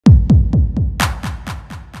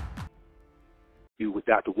with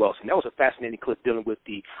Dr. Welsing. That was a fascinating clip dealing with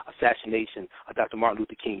the assassination of Dr. Martin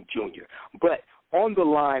Luther King Jr. But on the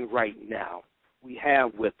line right now, we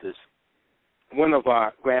have with us one of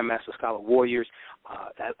our Grandmaster Scholar Warriors.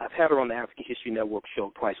 I've had her on the African History Network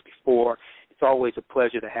show twice before. It's always a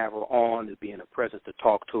pleasure to have her on, to be in her presence, to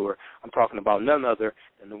talk to her. I'm talking about none other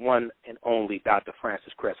than the one and only Dr.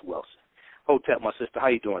 Francess Cress Welsing. Hotep, my sister, how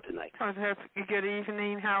you doing tonight? Good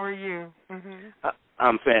evening. How are you? Mm-hmm.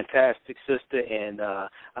 I'm fantastic, sister, and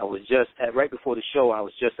I was just right before the show, I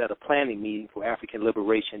was just at a planning meeting for African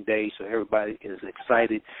Liberation Day, so everybody is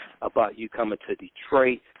excited about you coming to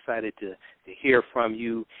Detroit, excited to hear from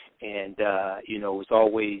you, and, it's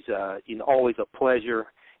always, always a pleasure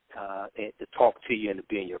to talk to you and to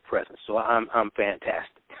be in your presence. So I'm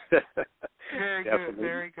fantastic. Very good,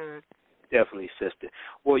 very good. Definitely, sister.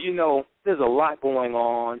 Well, there's a lot going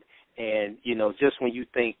on, and, just when you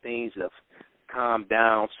think things have calmed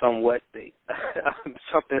down somewhat,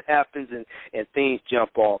 something happens and things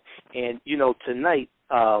jump off. And, tonight,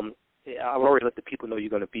 I've already let the people know you're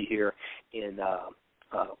going to be here in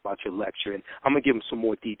about your lecture, and I'm going to give them some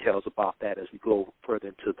more details about that as we go further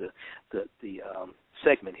into the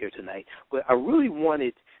segment here tonight. But I really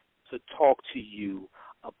wanted to talk to you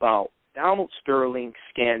about Donald Sterling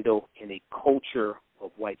scandal in a culture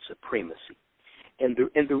of white supremacy. And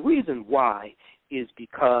the reason why is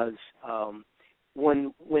because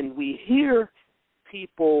when we hear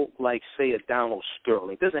people like, say, a Donald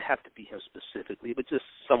Sterling, it doesn't have to be him specifically, but just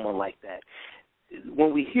someone like that,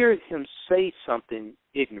 when we hear him say something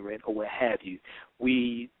ignorant or what have you,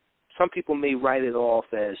 some people may write it off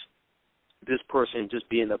as this person just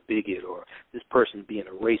being a bigot or this person being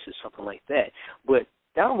a racist, something like that. But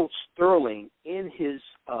Donald Sterling, in his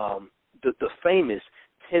the famous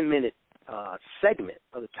 10-minute segment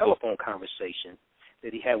of the telephone conversation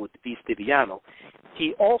that he had with the Vistiviano,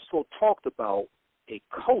 he also talked about a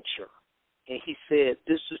culture, and he said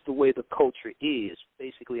this is the way the culture is.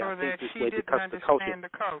 Basically, I think this way because the culture. The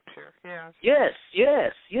culture, yes.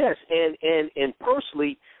 Yes. And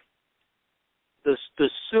personally, the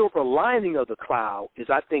silver lining of the cloud is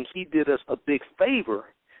I think he did us a big favor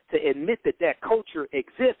to admit that culture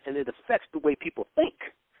exists and it affects the way people think.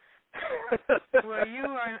 Well, you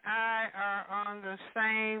and I are on the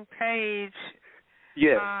same page.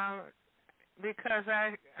 Yes. Because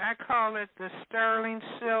I call it the Sterling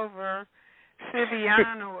Silver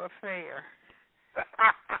Civiano affair.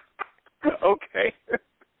 Okay.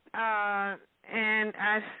 And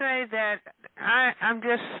I say that I'm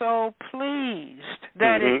just so pleased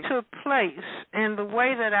that it took place. And the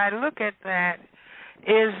way that I look at that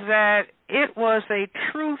is that it was a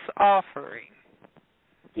truth offering.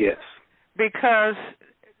 Yes. Because,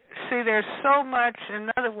 see, there's so much, in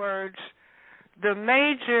other words, the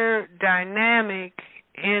major dynamic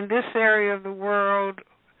in this area of the world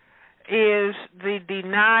is the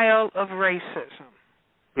denial of racism.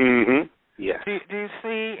 Mm-hmm. Yes. Do you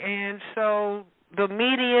see? And so the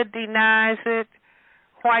media denies it.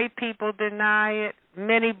 White people deny it.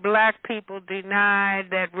 Many black people deny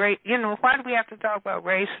that. Why do we have to talk about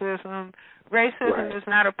racism? Racism is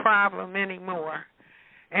not a problem anymore.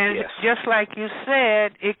 And just like you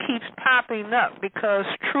said, it keeps popping up because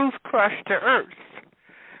truth crushed to earth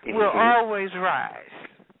will always rise.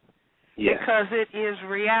 Yes. Because it is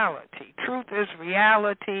reality. Truth is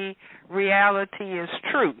reality. Reality is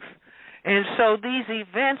truth. And so these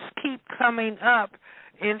events keep coming up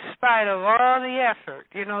in spite of all the effort.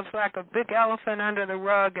 It's like a big elephant under the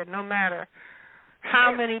rug, and no matter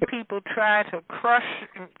how many people try to crush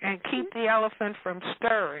and keep the elephant from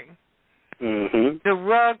stirring, the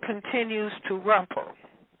rug continues to rumple.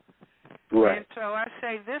 Right. And so I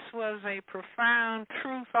say this was a profound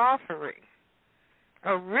truth offering,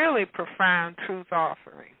 a really profound truth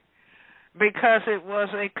offering, because it was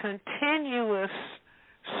a continuous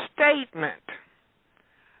statement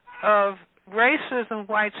of racism,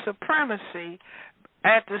 white supremacy,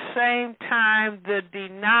 at the same time the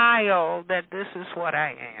denial that this is what I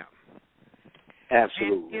am.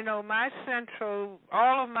 Absolutely. And,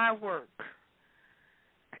 all of my work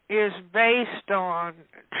is based on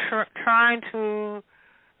trying to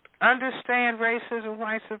understand racism,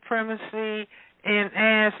 white supremacy, and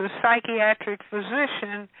as a psychiatric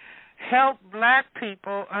physician, help black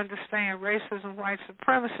people understand racism, white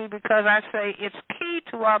supremacy, because I say it's key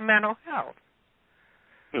to our mental health.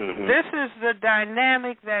 This is the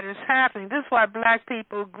dynamic that is happening. This is why black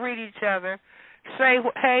people greet each other, say,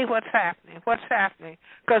 hey, what's happening? What's happening?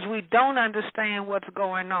 Because we don't understand what's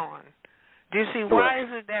going on. Do you see, why is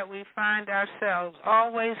it that we find ourselves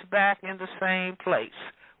always back in the same place?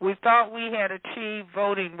 We thought we had achieved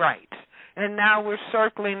voting rights, and now we're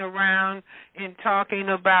circling around and talking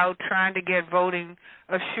about trying to get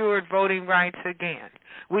assured voting rights again.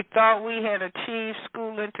 We thought we had achieved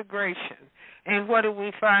school integration, and what do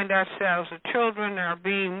we find ourselves? The children are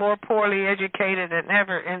being more poorly educated than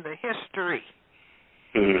ever in the history.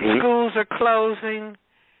 Mm-hmm. Schools are closing.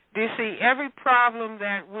 Do you see, every problem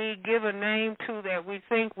that we give a name to that we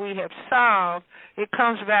think we have solved, it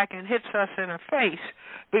comes back and hits us in the face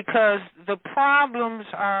because the problems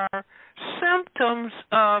are symptoms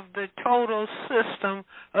of the total system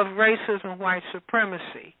of racism, white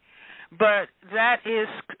supremacy. But that is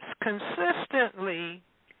consistently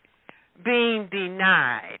being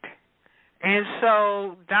denied. And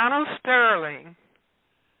so Donald Sterling,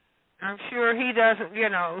 I'm sure he doesn't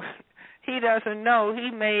know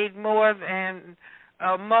he made more than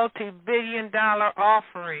a multi-billion-dollar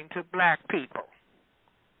offering to black people.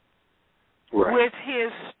 Right. With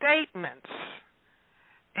his statements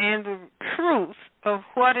and the truth of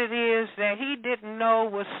what it is that he didn't know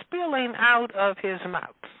was spilling out of his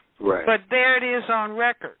mouth. Right. But there it is on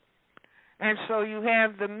record. And so you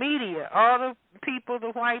have the media, all the people,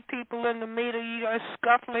 the white people in the media are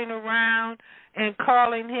scuffling around and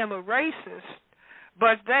calling him a racist,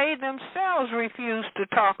 but they themselves refuse to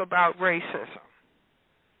talk about racism.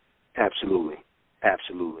 Absolutely.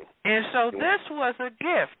 Absolutely. And so this was a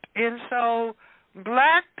gift. And so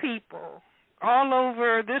black people all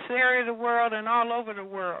over this area of the world and all over the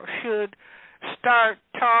world should start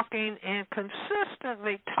talking and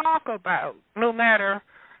consistently talk about, no matter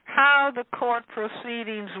how the court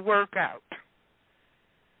proceedings work out.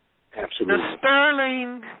 Absolutely. The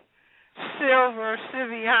Sterling Silver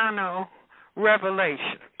Civiano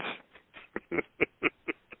revelations.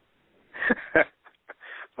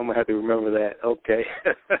 I'm going to have to remember that. Okay.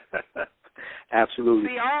 Absolutely.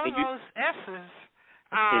 See, all those S's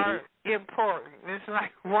are important. It's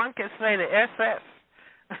like one can say the SS.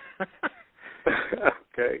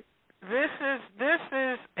 Okay. This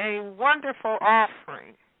is a wonderful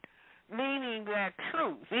offering, meaning that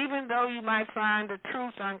truth, even though you might find the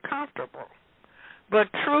truth uncomfortable, but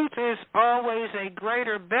truth is always a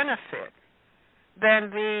greater benefit than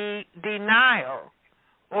the denial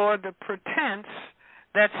or the pretense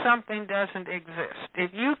that something doesn't exist.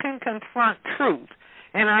 If you can confront truth,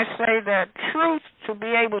 and I say that truth, to be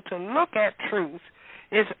able to look at truth,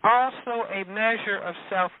 is also a measure of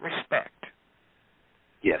self-respect.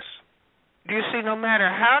 Yes. Do you see, no matter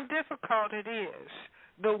how difficult it is,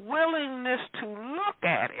 the willingness to look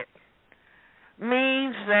at it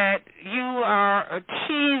means that you are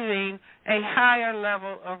achieving a higher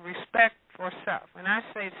level of respect for self. And I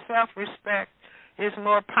say self-respect is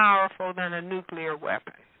more powerful than a nuclear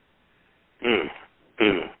weapon.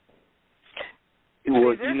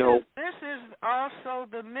 Well, this is also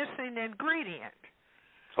the missing ingredient.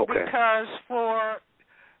 Okay. Because for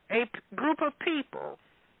a group of people,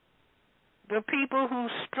 the people who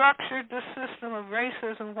structured the system of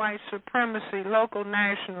racism, white supremacy, local,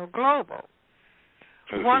 national, global,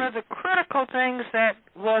 one of the critical things that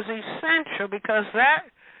was essential, because that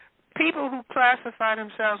people who classify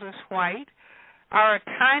themselves as white are a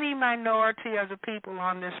tiny minority of the people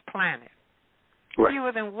on this planet. Right.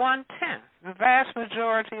 Fewer than 1/10. The vast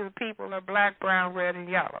majority of the people are black, brown, red, and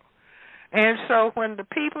yellow. And so when the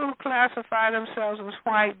people who classify themselves as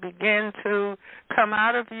white began to come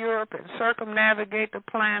out of Europe and circumnavigate the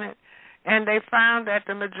planet, and they found that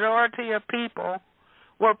the majority of people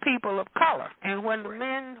were people of color. And when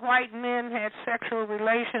the white men had sexual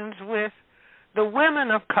relations with the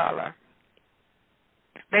women of color,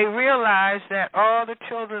 they realized that all the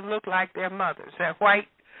children looked like their mothers, that white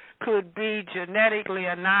could be genetically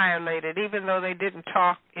annihilated, even though they didn't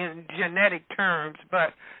talk in genetic terms,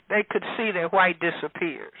 but they could see that white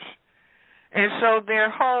disappears. And so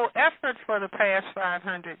their whole effort for the past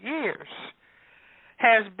 500 years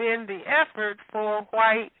has been the effort for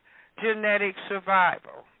white genetic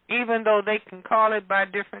survival, even though they can call it by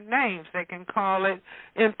different names. They can call it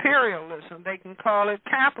imperialism. They can call it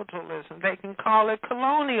capitalism. They can call it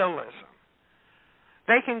colonialism.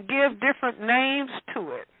 They can give different names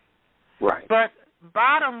to it. Right. But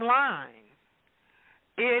bottom line,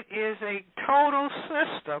 it is a total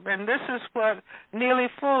system, and this is what Neely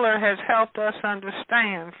Fuller has helped us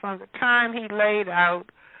understand from the time he laid out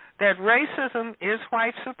that racism is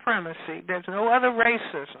white supremacy. There's no other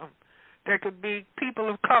racism. There could be people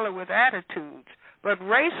of color with attitudes, but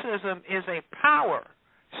racism is a power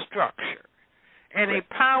structure and a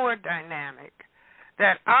power dynamic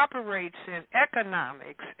that operates in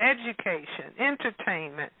economics, education,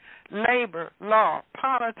 entertainment, labor, law,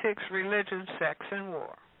 politics, religion, sex, and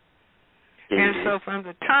war. And so from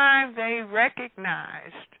the time they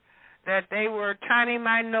recognized that they were a tiny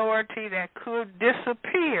minority that could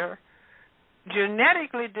disappear,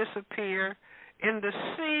 genetically disappear, in the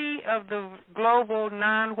sea of the global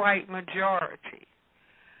non-white majority.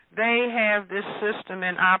 They have this system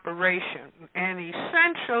in operation, and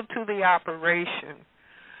essential to the operation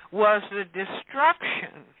was the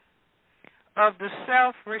destruction of the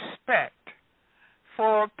self-respect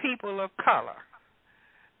for people of color,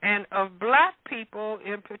 and of black people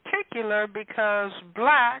in particular, because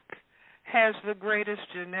black has the greatest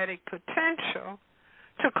genetic potential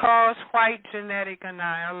to cause white genetic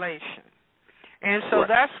annihilation. And so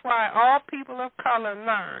that's why all people of color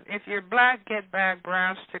learn, if you're black, get back,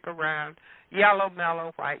 brown, stick around, yellow,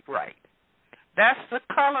 mellow, white, right. That's the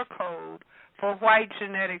color code for white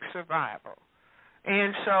genetic survival.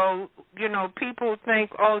 And so, people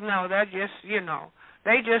think, oh, no, that just,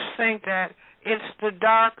 they just think that it's the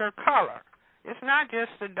darker color. It's not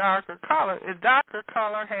just the darker color. The darker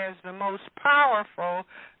color has the most powerful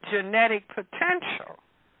genetic potential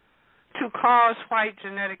to cause white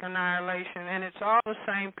genetic annihilation, and it's all the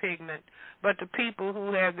same pigment, but the people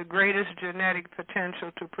who have the greatest genetic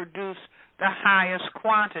potential to produce the highest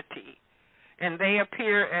quantity, and they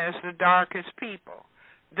appear as the darkest people.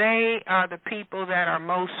 They are the people that are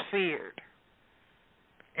most feared,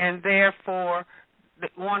 and therefore they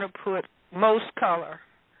want to put most color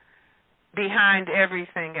behind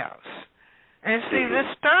everything else. And see, the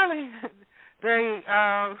sterling,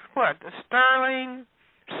 the sterling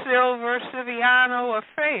Silver Civiano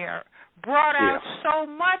affair brought out so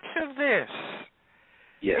much of this.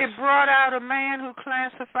 Yes. It brought out a man who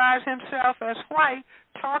classifies himself as white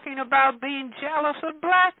talking about being jealous of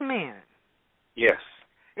black men. Yes.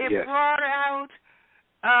 It brought out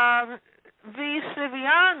V.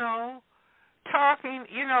 Civiano talking,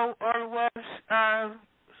 or was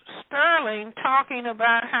Sterling talking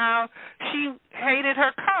about how she hated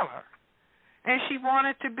her color and she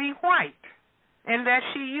wanted to be white, and that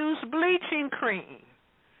she used bleaching cream,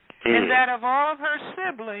 and that of all of her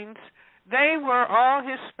siblings, they were all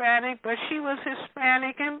Hispanic, but she was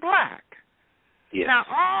Hispanic and black. Yes. Now,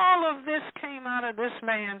 all of this came out of this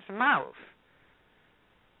man's mouth,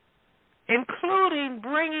 including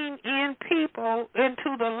bringing in people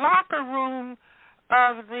into the locker room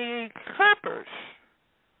of the Clippers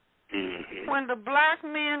when the black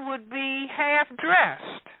men would be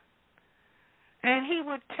half-dressed. And he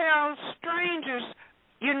would tell strangers,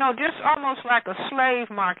 just almost like a slave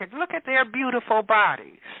market, look at their beautiful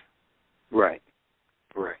bodies. Right.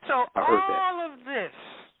 So all of this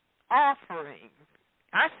offering,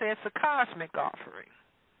 I say it's a cosmic offering.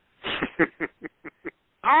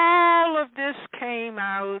 All of this came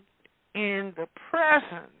out in the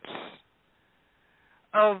presence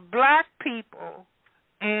of black people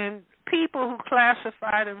and people who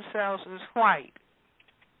classify themselves as white.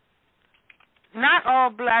 Not all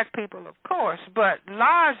black people, of course, but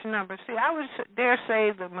large numbers. See, I would dare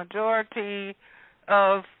say the majority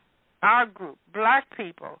of our group, black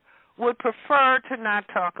people, would prefer to not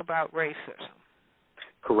talk about racism.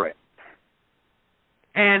 Correct.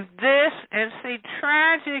 And see,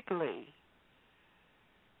 tragically,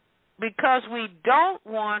 because we don't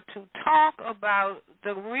want to talk about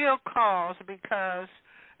the real cause,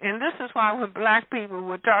 and this is why when black people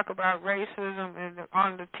would talk about racism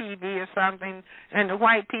on the TV or something, and the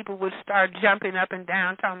white people would start jumping up and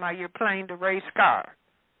down talking about you're playing the race card.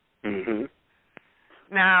 Mm-hmm.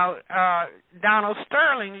 Now, Donald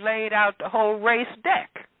Sterling laid out the whole race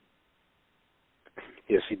deck.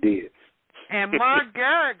 Yes, he did. And Mark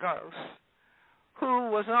Garagos, who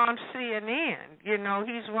was on CNN,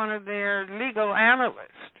 he's one of their legal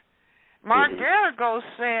analysts. Mark Garagos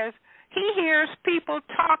says he hears people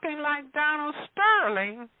talking like Donald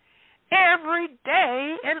Sterling every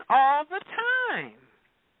day and all the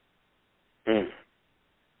time.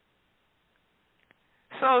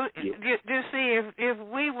 So, you see, if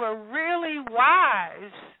we were really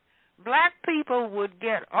wise, black people would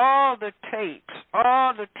get all the tapes,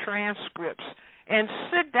 all the transcripts, and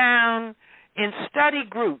sit down in study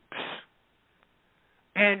groups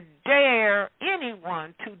and dare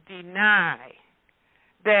anyone to deny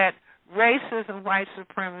that racism, white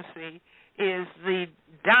supremacy is the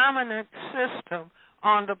dominant system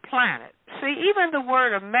on the planet. See, even the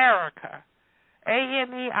word America,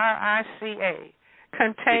 America,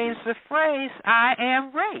 contains the phrase, I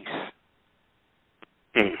am race.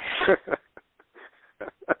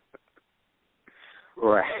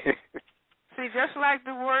 Right. See, just like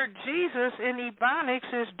the word Jesus in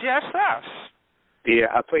Ebonics is just us. Yeah,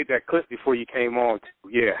 I played that clip before you came on, too.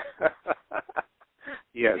 Yeah.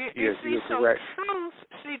 Yes, you see, you're so correct.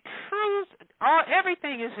 Truth,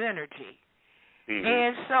 everything is energy.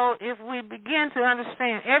 And so if we begin to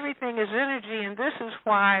understand everything is energy, and this is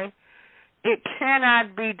why it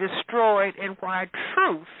cannot be destroyed and why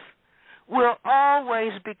truth will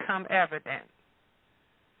always become evident.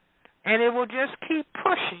 And it will just keep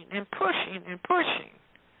pushing and pushing and pushing.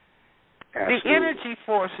 Absolutely. The energy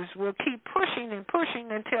forces will keep pushing and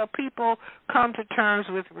pushing until people come to terms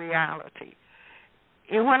with reality.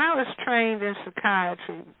 And when I was trained in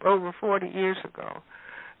psychiatry over 40 years ago,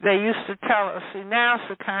 they used to tell us, see, now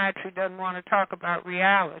psychiatry doesn't want to talk about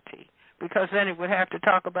reality because then it would have to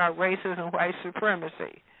talk about racism and white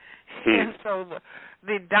supremacy. And so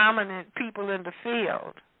the dominant people in the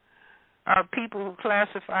field are people who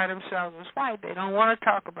classify themselves as white. They don't want to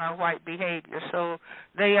talk about white behavior. So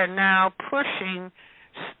they are now pushing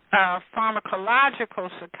pharmacological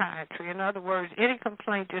psychiatry. In other words, any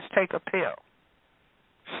complaint, just take a pill.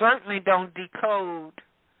 Certainly don't decode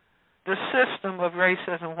the system of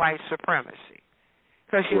racism, white supremacy,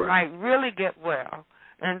 because you might really get well,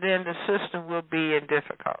 and then the system will be in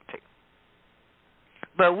difficulty.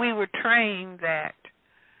 But we were trained that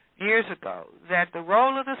years ago that the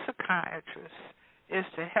role of the psychiatrist is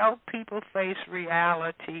to help people face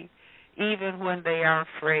reality even when they are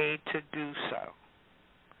afraid to do so.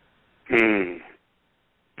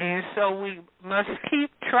 And so we must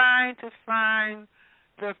keep trying to find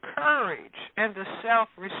the courage and the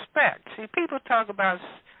self-respect. See, people talk about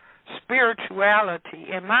spirituality.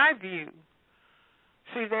 In my view,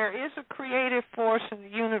 see, there is a creative force in the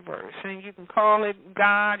universe, and you can call it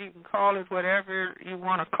God, you can call it whatever you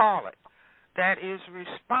want to call it, that is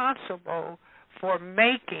responsible for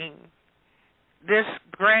making this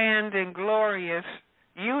grand and glorious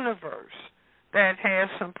universe that has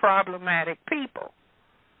some problematic people.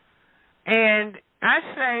 And I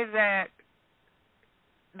say that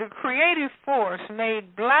the creative force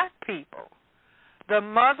made black people the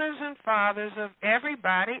mothers and fathers of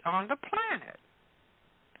everybody on the planet.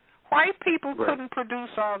 White people couldn't produce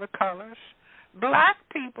all the colors. Black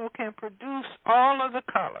people can produce all of the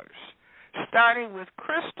colors, starting with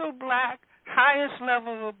crystal black, highest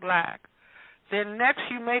level of black. Then next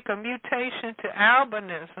you make a mutation to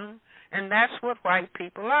albinism, and that's what white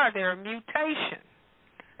people are. They're a mutation,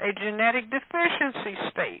 a genetic deficiency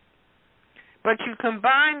state. But you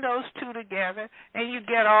combine those two together, and you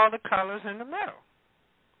get all the colors in the middle.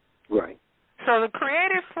 Right. So the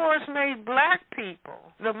creative force made black people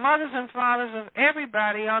the mothers and fathers of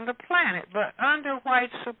everybody on the planet. But under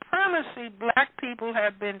white supremacy, black people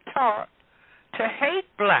have been taught to hate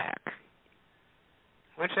black,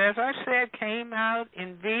 which, as I said, came out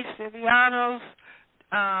in V. Siviano's,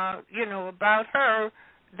 about her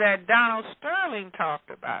that Donald Sterling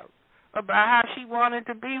talked about how she wanted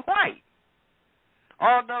to be white.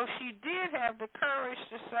 Although she did have the courage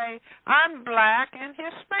to say, I'm black and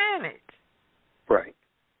Hispanic. Right.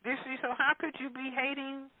 You see, so how could you be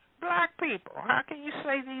hating black people? How can you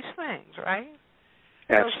say these things, right?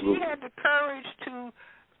 Absolutely. So she had the courage to,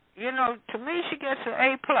 to me she gets an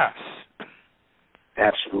A+.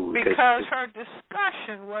 Absolutely. Because her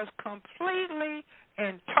discussion was completely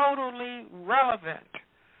and totally relevant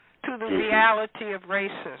to the reality of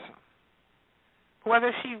racism,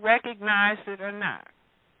 whether she recognized it or not.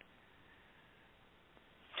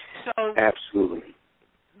 So absolutely.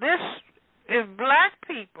 If black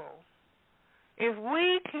people, if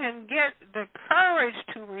we can get the courage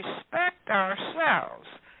to respect ourselves,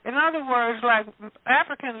 in other words, like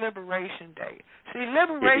African Liberation Day. See,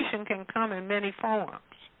 liberation can come in many forms.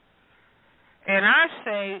 And I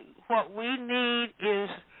say what we need is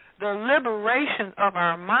the liberation of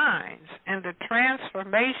our minds and the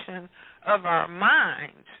transformation of our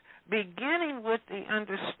minds, beginning with the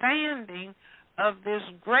understanding of this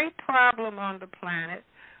great problem on the planet,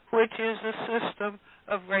 which is the system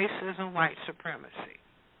of racism, white supremacy.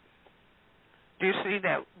 Do you see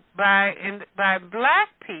that? By black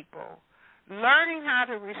people learning how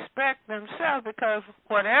to respect themselves, because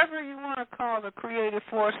whatever you want to call the creative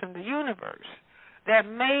force in the universe that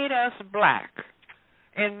made us black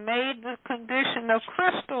and made the condition of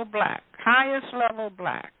crystal black, highest level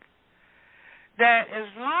black, that as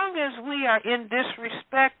long as we are in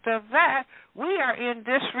disrespect of that, we are in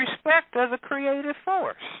disrespect of the creative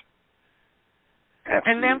force.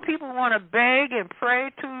 Absolutely. And then people want to beg and pray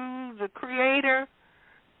to the Creator,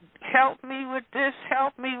 help me with this,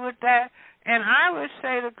 help me with that. And I would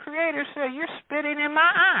say the Creator said, you're spitting in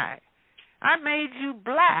my eye. I made you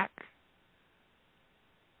black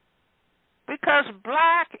because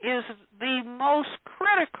black is the most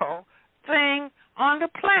critical thing on the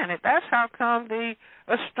planet. That's how come the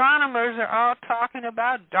astronomers are all talking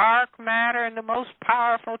about dark matter and the most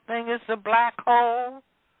powerful thing is the black hole.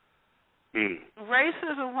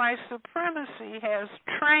 Racism, white supremacy has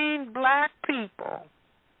trained black people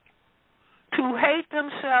to hate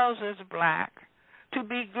themselves as black, to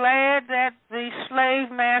be glad that the slave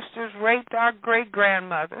masters raped our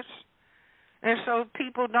great-grandmothers, and so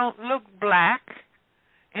people don't look black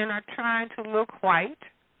and are trying to look white.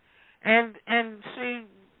 And see,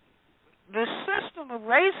 the system of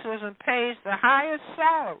racism pays the highest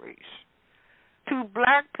salaries to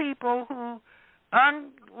black people who,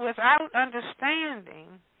 without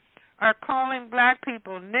understanding, are calling black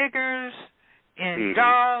people niggers and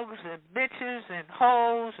dogs and bitches and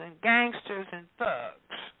hoes and gangsters and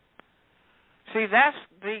thugs. See, that's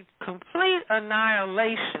the complete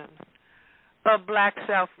annihilation of black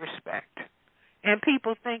self-respect. And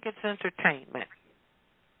people think it's entertainment.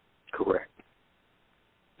 Correct.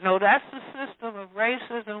 No, that's the system of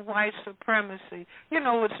racism, white supremacy. You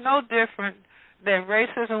know, it's no different than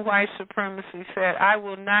racism, white supremacy said, I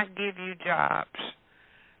will not give you jobs.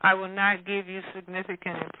 I will not give you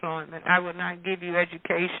significant employment. I will not give you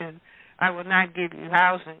education. I will not give you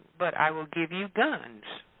housing, but I will give you guns.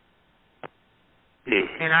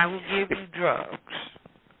 And I will give you drugs.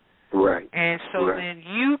 Right. And so then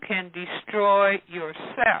you can destroy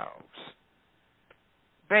yourselves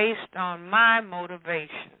based on my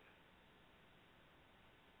motivation.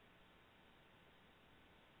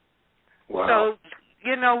 Wow. So,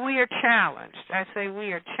 you know, we are challenged. I say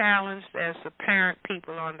we are challenged as the parent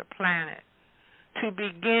people on the planet to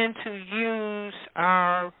begin to use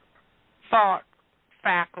our thought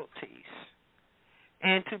faculties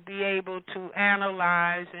and to be able to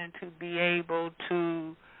analyze and to be able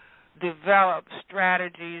to develop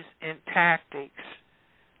strategies and tactics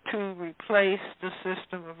to replace the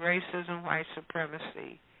system of racism, white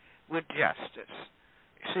supremacy with justice.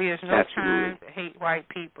 See, there's no time to hate white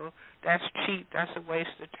people. That's cheap. That's a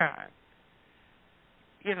waste of time.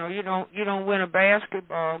 You know, you don't win a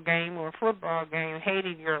basketball game or a football game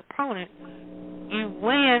hating your opponent. You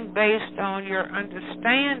win based on your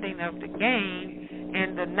understanding of the game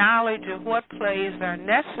and the knowledge of what plays are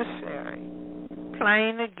necessary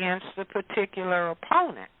playing against the particular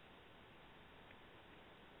opponent.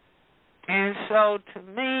 And so, to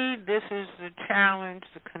me, this is the challenge,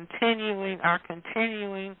 our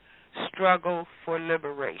continuing struggle for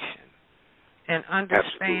liberation and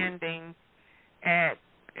understanding at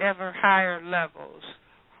ever higher levels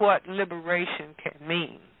what liberation can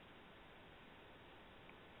mean.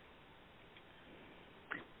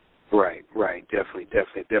 Right.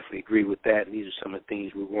 Definitely agree with that. And these are some of the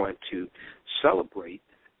things we want to celebrate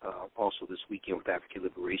also this weekend with African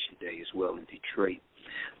Liberation Day as well in Detroit.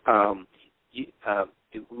 We're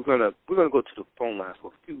gonna go to the phone lines for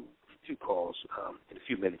a few calls in a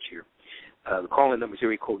few minutes here. The calling number is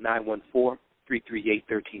area code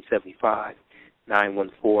 914-338-1375.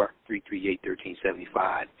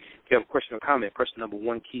 914-338-1375. If you have a question or comment, press the number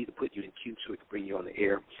 1 key to put you in queue so we can bring you on the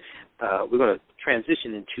air. We're going to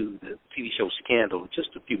transition into the TV show Scandal in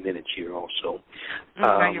just a few minutes here also.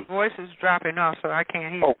 Now your voice is dropping off, so I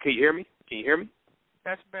can't hear. Oh, can you hear me?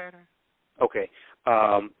 That's better. Okay.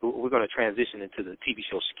 We're going to transition into the TV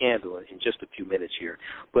show Scandal in just a few minutes here.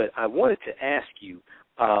 But I wanted to ask you,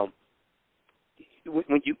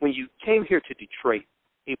 when you came here to Detroit,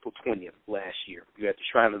 April 20th last year, you were at the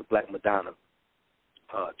Shrine of the Black Madonna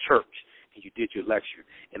Church, and you did your lecture.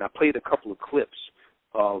 And I played a couple of clips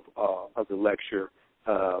of the lecture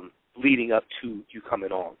leading up to you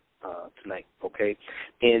coming on tonight, okay?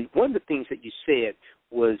 And one of the things that you said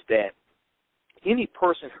was that any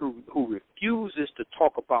person who refuses to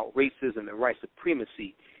talk about racism and white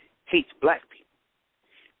supremacy hates black people.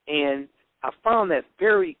 And I found that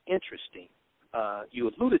very interesting. You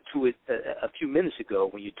alluded to it a few minutes ago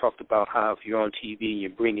when you talked about how if you're on TV and you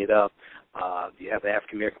bring it up, you have an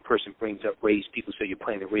African-American person brings up race, people say you're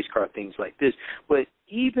playing the race card, things like this. But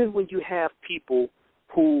even when you have people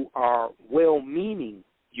who are well-meaning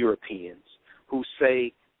Europeans who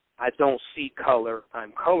say, I don't see color,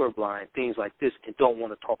 I'm colorblind, things like this, and don't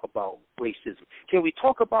want to talk about racism. Can we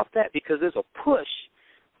talk about that? Because there's a push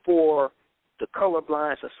for the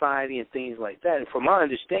colorblind society and things like that. And from my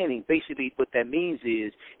understanding, basically what that means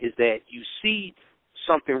is that you see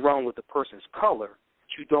something wrong with the person's color,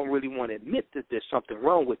 but you don't really want to admit that there's something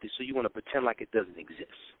wrong with it, so you want to pretend like it doesn't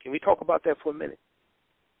exist. Can we talk about that for a minute?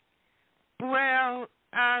 Well,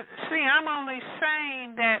 see, I'm only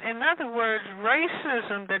saying that, in other words,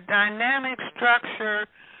 racism, the dynamic structure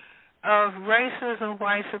of racism,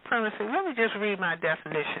 white supremacy. Let me just read my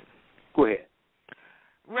definition. Go ahead.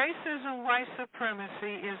 Racism, white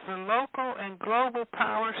supremacy is the local and global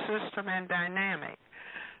power system and dynamic,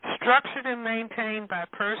 structured and maintained by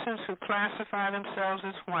persons who classify themselves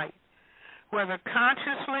as white, whether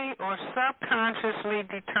consciously or subconsciously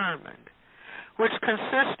determined, which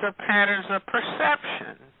consist of patterns of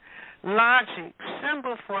perception, logic,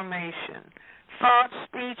 symbol formation, thought,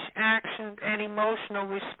 speech, action, and emotional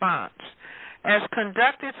response, as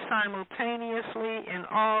conducted simultaneously in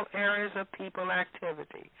all areas of people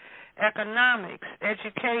activity: economics,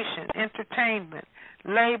 education, entertainment,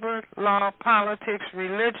 labor, law, politics,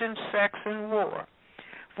 religion, sex, and war,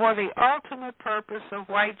 for the ultimate purpose of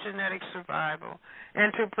white genetic survival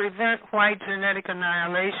and to prevent white genetic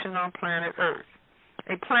annihilation on planet Earth,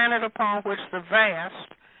 a planet upon which the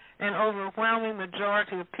vast and overwhelming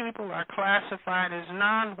majority of people are classified as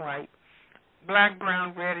non-white, black,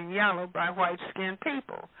 brown, red, and yellow by white-skinned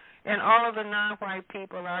people, and all of the non-white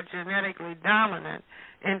people are genetically dominant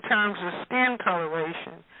in terms of skin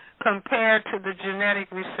coloration compared to the genetic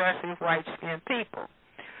recessive white-skinned people.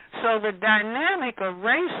 So the dynamic of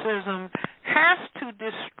racism has to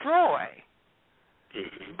destroy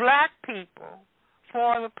black people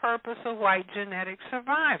for the purpose of white genetic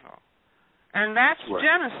survival. And that's right.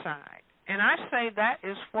 Genocide. And I say that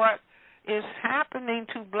is what is happening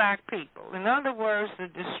to black people. In other words, the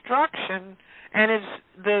destruction, and it's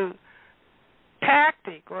the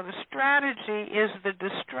tactic or the strategy is the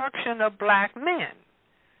destruction of black men.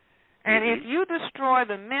 And if you destroy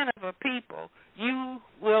the men of a people, you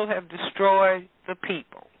will have destroyed the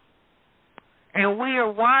people. And we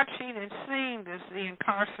are watching and seeing this, the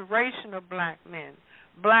incarceration of black men,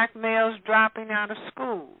 black males dropping out of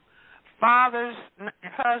school, fathers,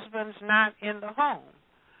 husbands not in the home,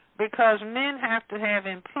 because men have to have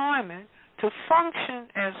employment to function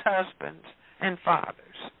as husbands and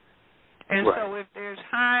fathers. And right. So if there's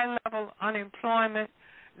high-level unemployment,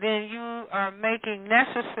 then you are making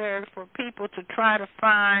necessary for people to try to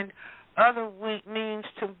find other means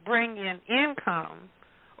to bring in income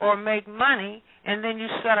or make money, and then you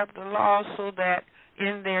set up the law so that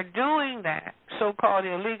in their doing that so-called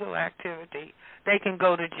illegal activity, they can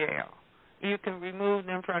go to jail. You can remove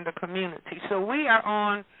them from the community. So we are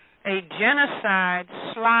on a genocide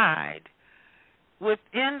slide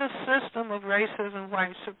within the system of racism,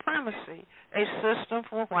 white supremacy, a system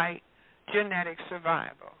for white genetic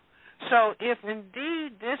survival. So if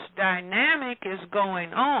indeed this dynamic is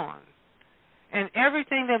going on, and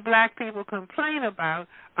everything that black people complain about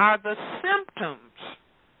are the symptoms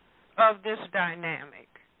of this dynamic,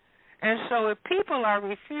 and so if people are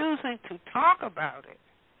refusing to talk about it,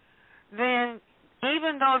 then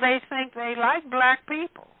even though they think they like black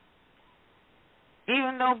people,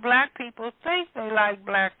 even though black people think they like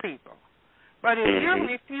black people, but if you're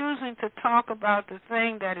refusing to talk about the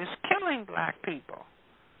thing that is killing black people,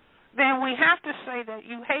 then we have to say that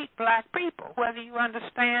you hate black people, whether you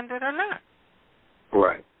understand it or not.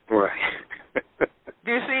 Right, right.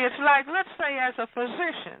 You see, it's like, let's say as a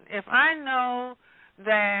physician, if I know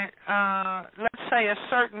that, let's say a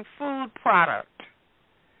certain food product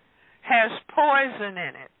has poison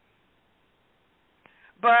in it,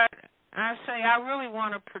 but I say I really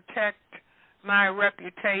want to protect my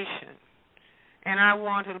reputation, and I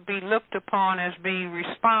want to be looked upon as being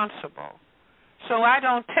responsible. So I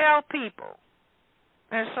don't tell people.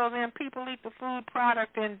 And so then people eat the food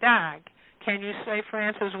product and die. Can you say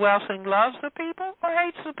Francess Welsing loves the people or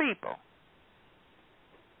hates the people?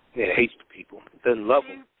 Yeah, hates the people. Doesn't love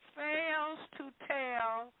them. She fails to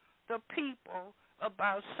tell the people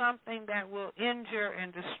about something that will injure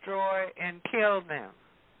and destroy and kill them.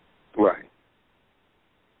 Right.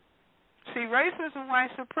 See, racism,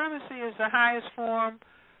 white supremacy is the highest form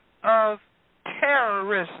of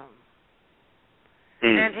terrorism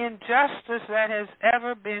and injustice that has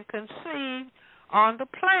ever been conceived on the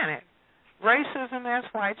planet. Racism as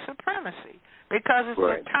white supremacy, because it's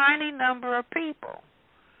a tiny number of people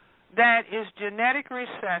that is genetic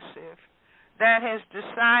recessive that has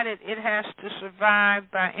decided it has to survive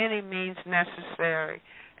by any means necessary,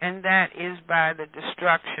 and that is by the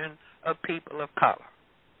destruction of people of color.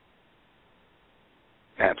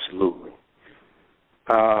 Absolutely.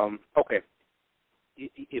 Okay.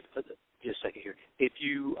 If just a second here. If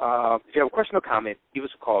you have a question or comment, give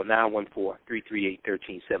us a call,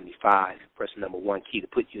 914-338-1375. Press the number 1 key to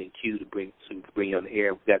put you in queue to bring you on the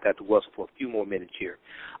air. We've got Dr. Welsing for a few more minutes here.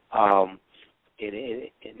 And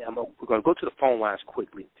we're going to go to the phone lines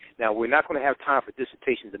quickly. Now, we're not going to have time for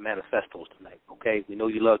dissertations and manifestos tonight, okay? We know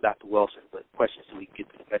you love Dr. Welsing, but questions so we can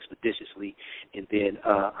get to them expeditiously. And then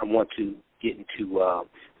I want to get into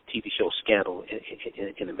TV show Scandal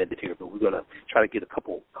in a minute here, but we're going to try to get a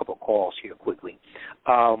couple calls here quickly.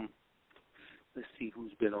 Let's see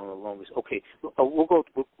who's been on the longest. Okay, we're going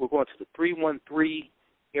to the 313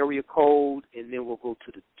 area code, and then we'll go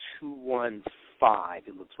to the 215.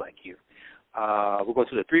 It looks like here. We'll go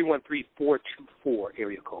to the 313-424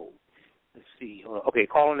 area code. Let's see. Okay,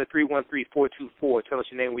 call on the 313-424. Tell us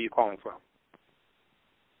your name, where you're calling from.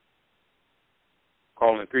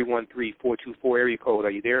 Call on the 313-424 area code.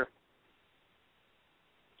 Are you there?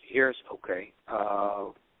 Here's okay.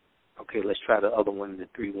 Okay, let's try the other one, the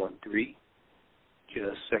 313. Just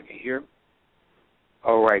a second here.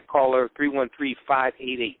 All right, caller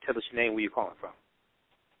 313-588. Tell us your name, where you're calling from.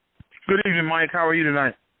 Good evening, Mike. How are you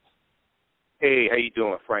tonight? Hey, how you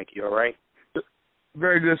doing, Frank? You all right?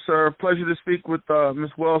 Very good, sir. Pleasure to speak with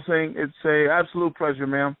Miss Welsing. It's an absolute pleasure,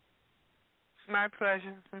 ma'am. My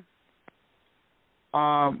pleasure.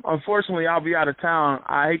 Unfortunately, I'll be out of town.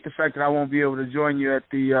 I hate the fact that I won't be able to join you at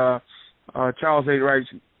the Charles H.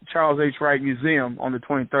 Wright Museum on the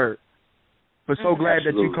 23rd. But so glad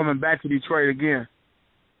that you're coming back to Detroit again.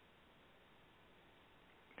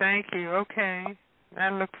 Thank you. Okay. I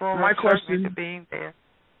look forward to being there.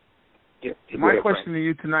 Yeah, my question to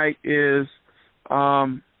you tonight is,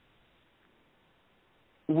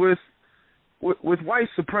 with white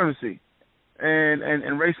supremacy and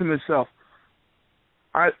racism itself,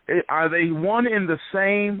 are they one and the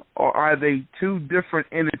same, or are they two different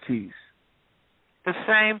entities? The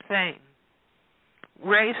same thing.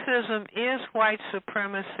 Racism is white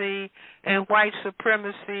supremacy, and white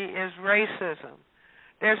supremacy is racism.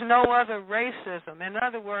 There's no other racism. In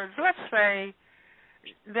other words, let's say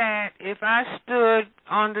that if I stood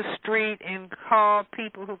on the street and called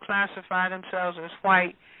people who classify themselves as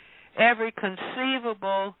white every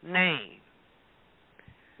conceivable name,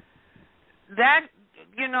 that's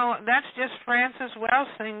just Francess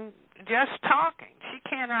Welsing just talking. She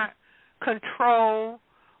cannot control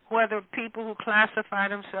whether people who classify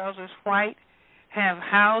themselves as white have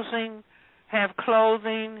housing, have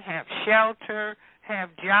clothing, have shelter, have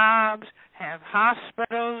jobs, have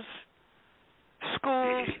hospitals,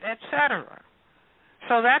 schools, etc.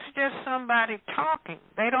 So that's just somebody talking.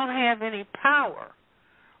 They don't have any power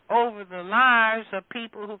over the lives of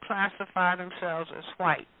people who classify themselves as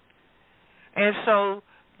white. And so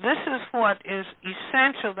this is what is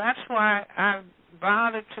essential. That's why I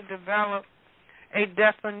bothered to develop a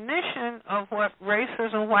definition of what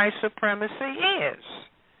racism, white supremacy is.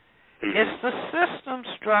 It's the system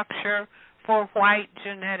structure for white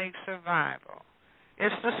genetic survival.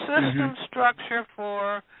 It's the system structure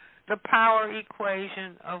for the power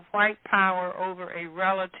equation of white power over a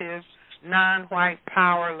relative non-white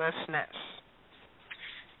powerlessness.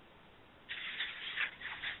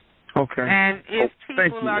 Okay. And if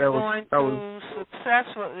people are going to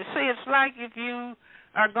successfully... See, it's like if you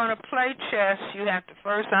are going to play chess, you have to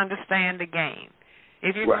first understand the game.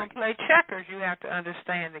 If you're going to play checkers, you have to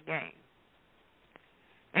understand the game.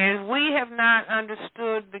 And we have not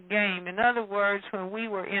understood the game. In other words, when we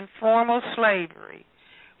were in formal slavery,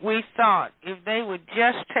 we thought if they would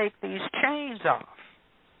just take these chains off,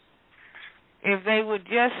 if they would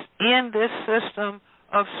just end this system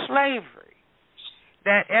of slavery,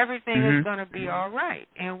 that everything is going to be all right.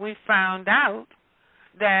 And we found out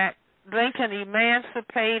that Lincoln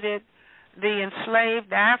emancipated the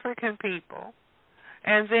enslaved African people,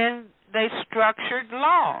 and then they structured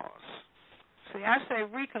laws. See, I say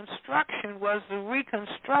Reconstruction was the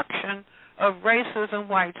reconstruction of racism,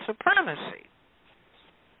 white supremacy.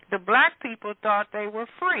 The black people thought they were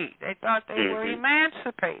free. They thought they were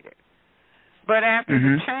emancipated. But after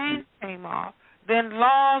the chains came off, then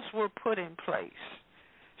laws were put in place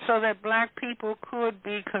so that black people could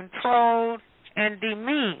be controlled and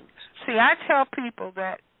demeaned. See, I tell people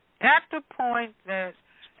that at the point that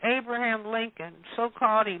Abraham Lincoln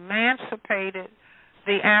so-called emancipated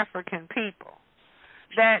the African people,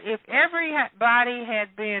 that if everybody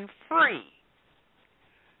had been free,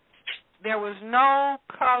 there was no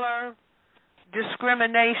color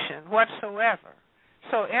discrimination whatsoever.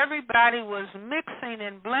 So everybody was mixing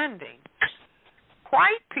and blending.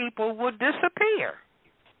 White people would disappear.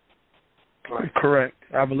 Correct.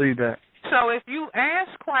 I believe that. So if you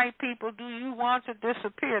ask white people, do you want to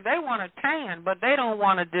disappear? They want to tan, but they don't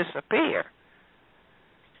want to disappear.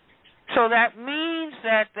 So that means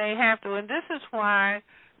that they have to, and this is why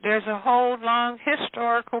there's a whole long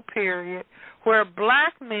historical period where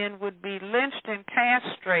black men would be lynched and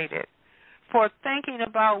castrated for thinking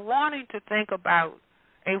about, wanting to think about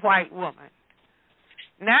a white woman.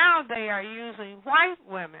 Now they are using white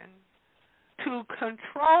women to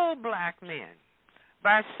control black men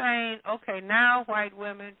by saying, okay, now white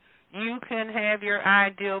women, you can have your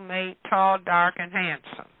ideal mate, tall, dark, and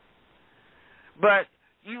handsome. But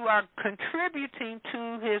you are contributing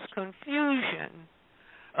to his confusion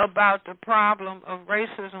about the problem of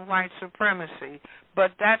racism, white supremacy.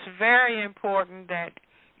 But that's very important that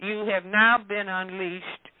you have now been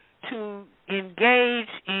unleashed to engage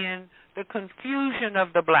in the confusion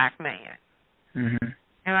of the black man. Mm-hmm.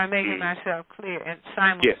 Am I making myself clear? And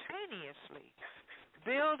simultaneously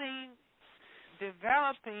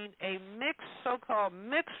developing a so-called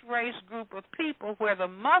mixed race group of people where the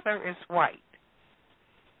mother is white.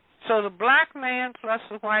 So the black man plus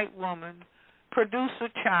the white woman produce a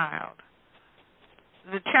child.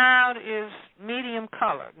 The child is medium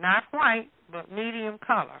color, not white, but medium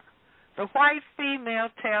color. The white female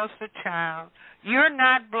tells the child, "You're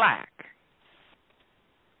not black."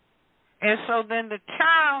 And so then the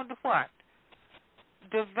child, what?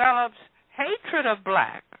 Develops hatred of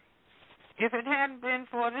black. If it hadn't been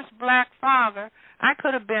for this black father, I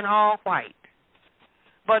could have been all white.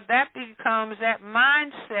 But that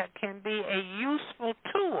mindset can be a useful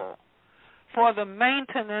tool for the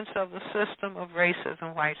maintenance of the system of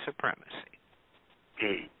racism, white supremacy.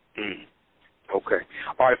 Okay.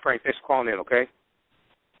 All right, Frank, thanks for calling in, okay?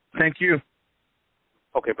 Thank you.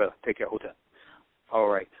 Okay, brother. Take care. Hold on. All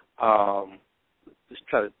right. Let's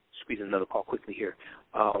try to squeeze in another call quickly here.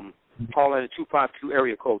 Call in the 252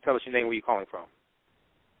 area code. Tell us your name, where you're calling from.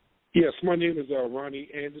 Yes, my name is Ronnie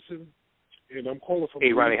Anderson, and I'm calling from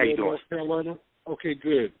Ronnie, how you doing? North Carolina. Okay,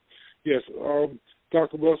 good. Yes,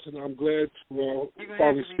 Dr. Wilson, I'm glad to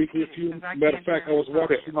finally speak with you. Matter of fact, I was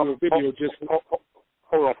watching your video just...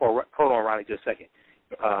 Hold on, Ronnie, just a second.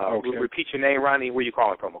 Okay. Repeat your name, Ronnie, and where you're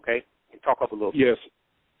calling from, okay? And talk up a little bit. Yes.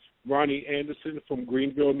 Ronnie Anderson from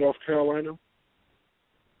Greenville, North Carolina.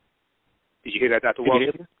 Did you hear that, Dr.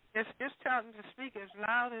 Wilson? Just tell them to speak as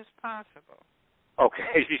loud as possible.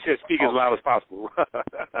 Okay, she said speak as loud as possible.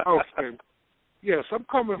 Okay. Yes, I'm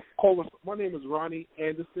calling. My name is Ronnie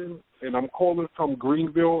Anderson, and I'm calling from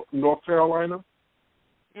Greenville, North Carolina.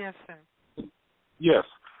 Yes, sir. Yes.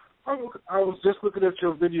 I was just looking at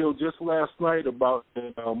your video just last night about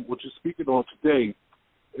what you're speaking on today,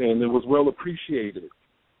 and it was well appreciated.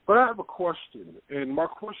 But I have a question, and my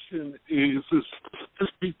question is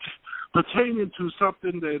pertaining to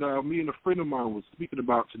something that me and a friend of mine was speaking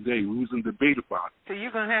about today. We was in debate about it. So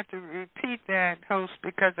you're going to have to repeat that, host,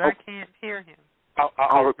 because I can't hear him.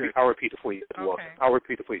 I'll repeat it for you, Dr. Wilson. I'll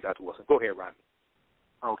repeat it for you, Dr. Wilson. Go ahead, Ronnie.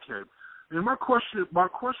 Okay. And my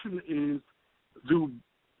question is, do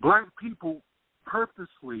black people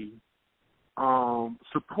purposely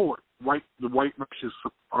support the white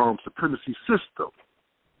racist supremacy system?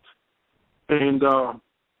 And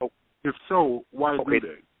if so, why do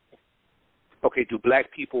they? Okay, do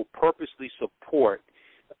black people purposely support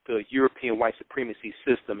the European white supremacy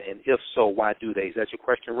system, and if so, why do they? Is that your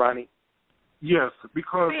question, Ronnie? Yes,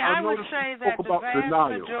 because I would say that the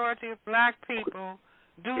vast majority of black people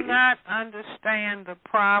do not understand the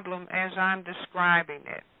problem as I'm describing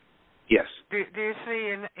it. Yes. Do you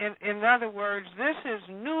see? In other words, this is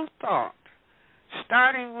new thought,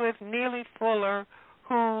 starting with Neely Fuller,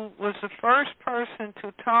 who was the first person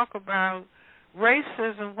to talk about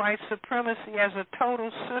racism, white supremacy as a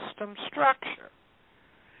total system structure.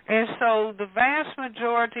 And so the vast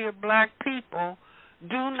majority of black people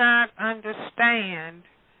do not understand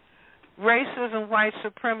racism, white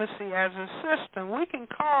supremacy as a system. We can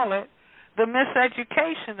call it the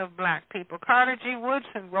miseducation of black people. Carter G.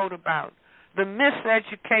 Woodson wrote about the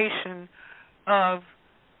miseducation of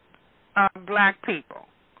black people.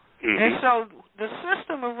 And so the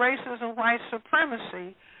system of racism, white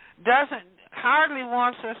supremacy hardly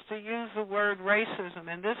wants us to use the word racism,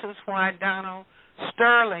 and this is why Donald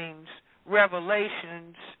Sterling's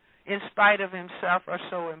revelations, in spite of himself, are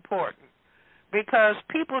so important. Because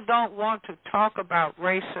people don't want to talk about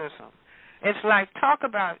racism. It's like talk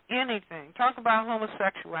about anything. Talk about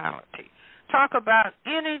homosexuality. Talk about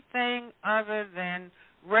anything other than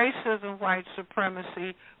racism, white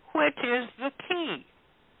supremacy, which is the key.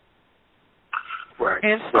 Right.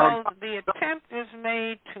 And so the attempt is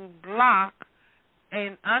made to block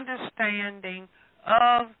an understanding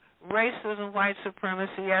of racism, white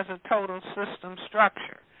supremacy as a total system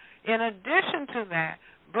structure. In addition to that,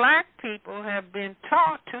 black people have been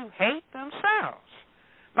taught to hate themselves.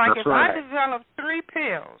 Like if I develop 3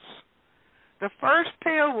 pills, the first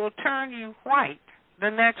pill will turn you white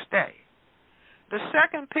the next day. The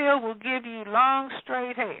second pill will give you long,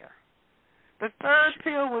 straight hair. The third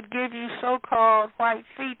pill would give you so-called white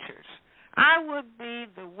features. I would be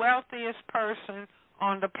the wealthiest person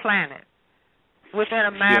on the planet within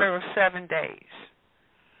a matter of 7 days.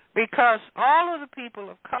 Because all of the people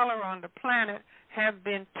of color on the planet have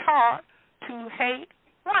been taught to hate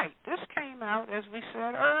white. This came out, as we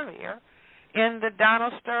said earlier, in the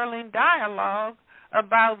Donald Sterling dialogue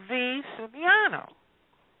about V. Subiano.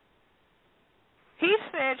 She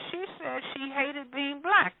said she hated being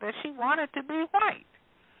black, that she wanted to be white.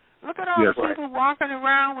 Look at all the people walking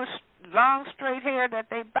around with long, straight hair that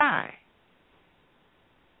they buy.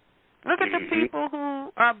 Look at the people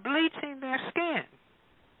who are bleaching their skin.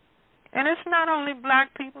 And it's not only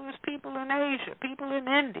black people, it's people in Asia, people in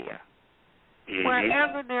India.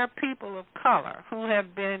 Wherever there are people of color who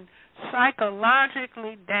have been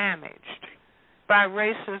psychologically damaged by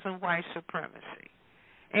racism, white supremacy.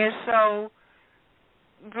 And so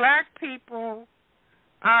black people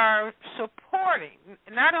are supporting,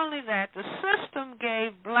 not only that, the system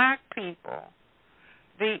gave black people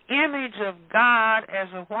the image of God as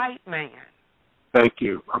a white man. Thank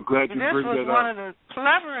you. I'm glad you bring that up. This was one of the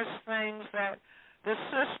cleverest things that the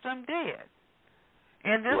system did.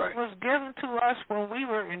 And this was given to us when we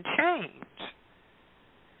were in chains.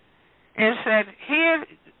 And said, here,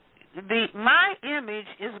 my image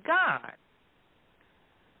is God.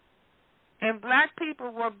 And black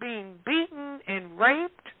people were being beaten and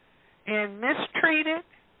raped and mistreated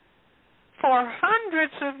for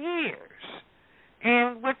hundreds of years.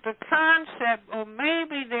 And with the concept, well,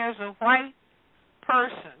 maybe there's a white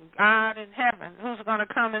person, God in heaven, who's going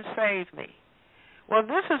to come and save me. Well,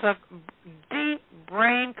 this is a deep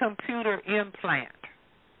brain-computer implant.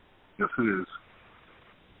 Yes, it is.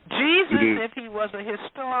 Jesus, if he was a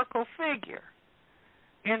historical figure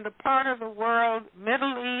in the part of the world,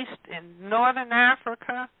 Middle East and Northern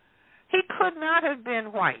Africa, he could not have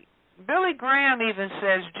been white. Billy Graham even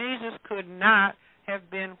says Jesus could not have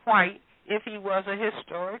been white if he was a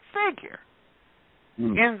historic figure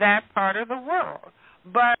in that part of the world.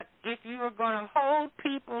 But if you are going to hold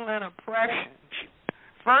people in oppression,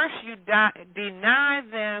 first you deny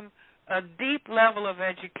them a deep level of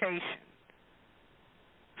education.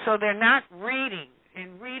 So they're not reading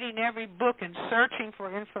every book and searching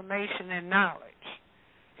for information and knowledge.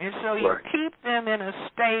 And so you keep them in a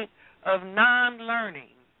state of non-learning.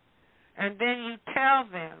 And then you tell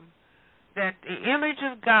them that the image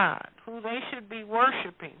of God, who they should be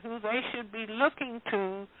worshiping, who they should be looking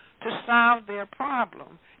to solve their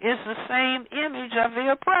problem, is the same image of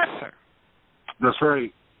the oppressor. That's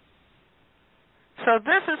right. So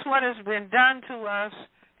this is what has been done to us,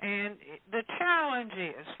 and the challenge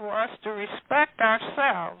is for us to respect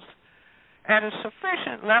ourselves at a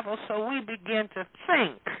sufficient level so we begin to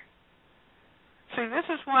think. See, this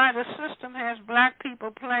is why the system has black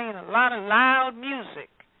people playing a lot of loud music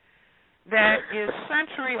that is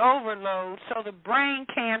sensory overload so the brain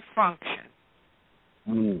can't function.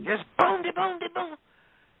 Just boom, de boom, de boom.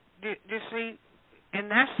 You see? And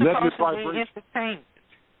that's supposed to be entertainment.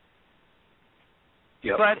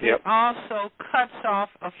 But it also cuts off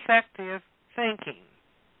effective thinking.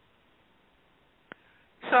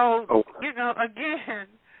 So, again,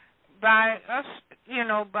 by us,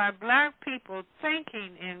 by black people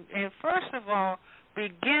thinking and first of all,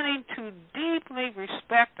 beginning to deeply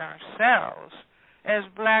respect ourselves as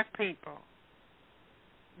black people,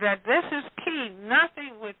 that this is key.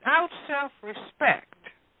 Nothing without self-respect.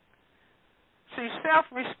 See,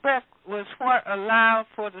 self-respect was what allowed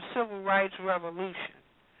for the Civil Rights Revolution,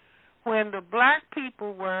 when the black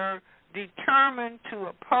people were determined to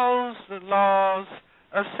oppose the laws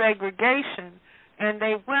of segregation, and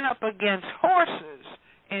they went up against horses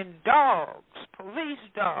and dogs, police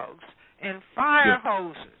dogs, and fire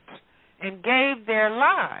hoses, and gave their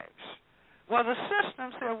lives. Well, the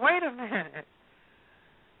system said, wait a minute,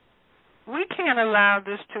 we can't allow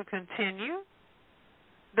this to continue.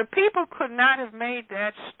 The people could not have made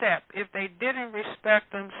that step if they didn't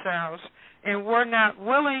respect themselves and were not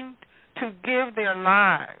willing to give their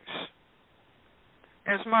lives.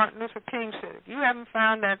 As Martin Luther King said, if you haven't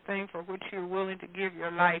found that thing for which you're willing to give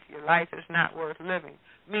your life is not worth living,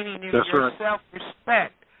 meaning if your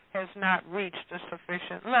self-respect has not reached a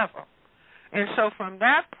sufficient level. And so from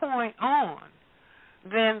that point on,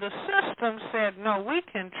 then the system said, no, we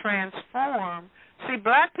can transform. See,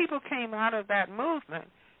 black people came out of that movement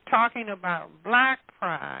talking about black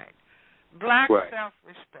pride, black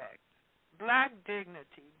self-respect, black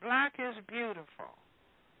dignity, black is beautiful,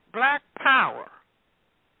 black power.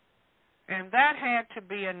 And that had to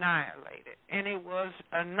be annihilated. And it was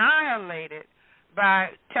annihilated by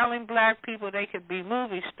telling black people they could be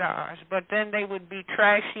movie stars, but then they would be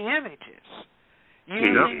trashy images,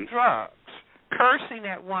 using drugs, cursing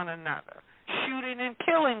at one another, shooting and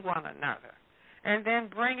killing one another, and then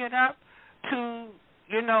bring it up to,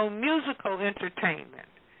 musical entertainment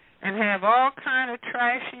and have all kind of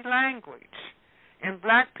trashy language and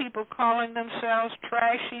black people calling themselves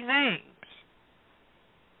trashy names.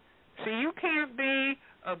 See, you can't be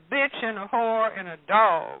a bitch and a whore and a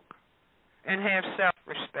dog and have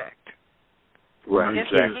self-respect. Right. It's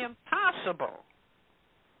Exactly. impossible.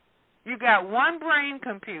 You got one brain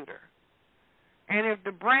computer, and if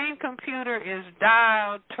the brain computer is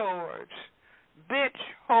dialed towards bitch,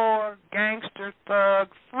 whore, gangster, thug,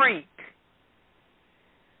 freak,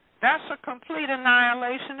 that's a complete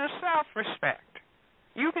annihilation of self-respect.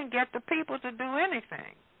 You can get the people to do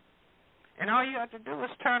anything. And all you have to do is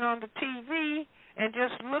turn on the TV and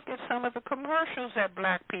just look at some of the commercials that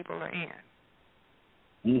black people are in.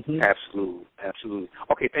 Mm-hmm. Absolutely. Absolutely.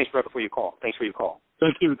 Okay, thanks, brother, for your call. Thank you.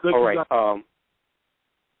 All right.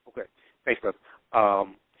 Okay. Thanks, brother.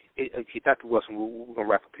 Dr. Welsing, we're going to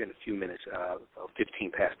wrap up here in a few minutes,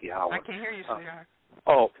 15 past the hour. I can't hear you,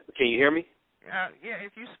 sweetheart. Can you hear me? Yeah,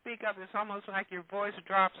 if you speak up, it's almost like your voice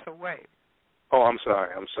drops away. Oh, I'm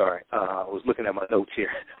sorry. I was looking at my notes here.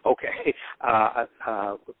 Okay.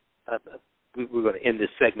 We're going to end this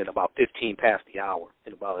segment about 15 past the hour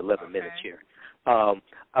in about 11 minutes here.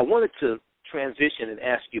 I wanted to transition and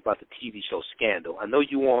ask you about the TV show Scandal. I know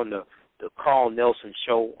you were on the Carl Nelson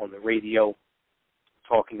show on the radio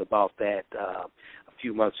talking about that a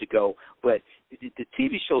few months ago, but the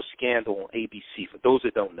TV show Scandal on ABC, for those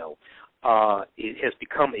that don't know, it has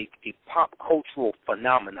become a pop cultural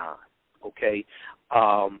phenomenon, okay?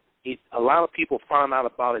 A lot of people found out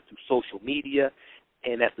about it through social media,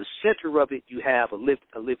 and at the center of it you have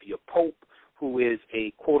Olivia Pope, who is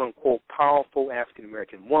a quote-unquote powerful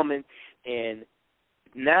African-American woman, and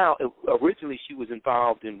now, originally she was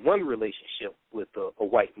involved in one relationship with a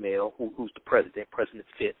white male who's the president, President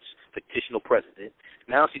Fitz, fictional president.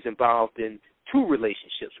 Now she's involved in two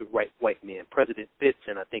relationships with white men, President Fitz,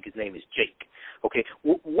 and I think his name is Jake. Okay,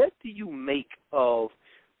 what do you make of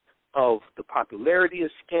the popularity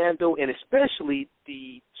of Scandal, and especially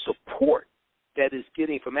the support that is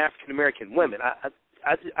getting from African-American women?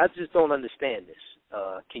 I just don't understand this.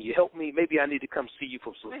 Can you help me? Maybe I need to come see you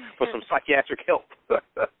for some psychiatric help.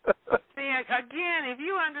 See, again, if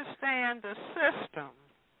you understand the system,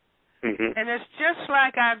 and it's just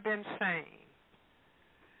like I've been saying,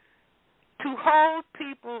 to hold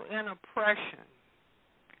people in oppression,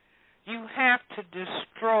 you have to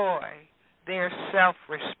destroy their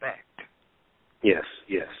self-respect. Yes.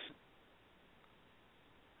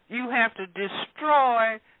 You have to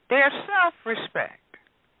destroy their self-respect.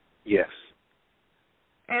 Yes.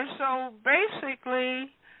 And so basically,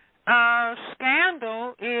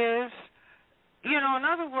 Scandal is, in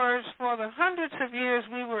other words, for the hundreds of years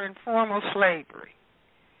we were in formal slavery.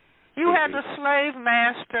 You had the slave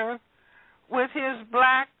master with his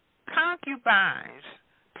black concubines,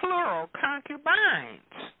 plural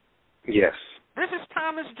concubines. Yes. This is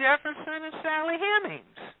Thomas Jefferson and Sally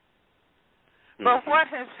Hemings. But what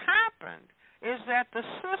has happened is that the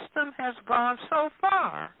system has gone so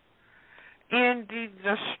far in the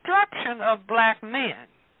destruction of black men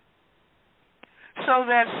so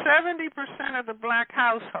that 70% of the black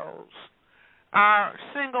households are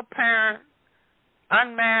single parent,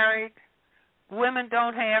 unmarried, women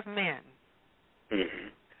don't have men.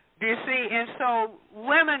 Do you see? And so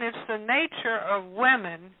women, it's the nature of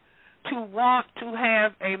women to want to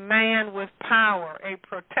have a man with power, a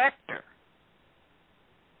protector.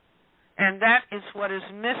 And that is what is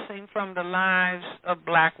missing from the lives of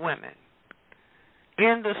black women.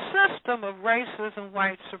 In the system of racism,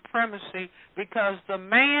 white supremacy, because the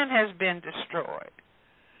man has been destroyed,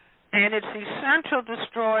 and it's essential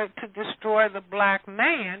to destroy the black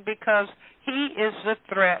man because he is the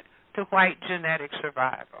threat to white genetic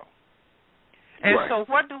survival. And so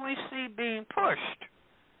what do we see being pushed?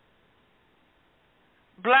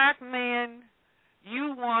 Black men,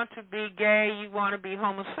 you want to be gay, you want to be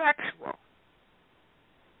homosexual.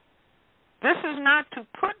 This is not to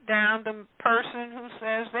put down the person who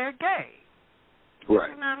says they're gay. This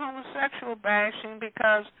is not homosexual bashing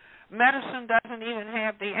because medicine doesn't even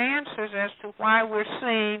have the answers as to why we're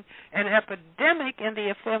seeing an epidemic in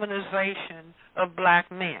the effeminization of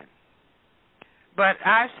black men. But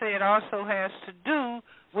I say it also has to do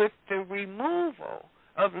with the removal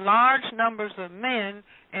of large numbers of men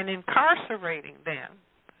and incarcerating them.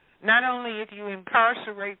 Not only if you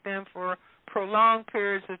incarcerate them for prolonged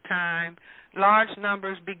periods of time, large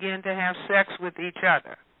numbers begin to have sex with each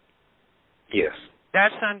other. Yes.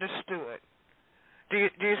 That's understood. Do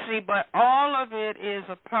you see? But all of it is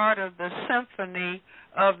a part of the symphony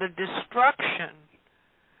of the destruction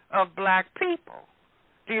of black people.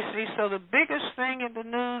 Do you see? So the biggest thing in the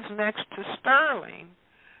news next to Sterling,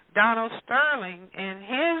 Donald Sterling, and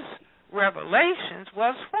his revelations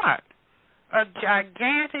was what? A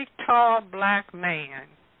gigantic, tall black man,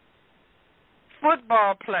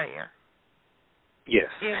 football player, yes,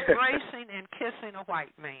 embracing and kissing a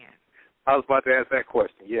white man. I was about to ask that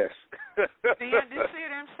question. Yes. Do you see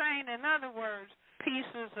what I'm saying? In other words,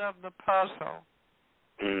 pieces of the puzzle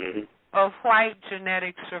of white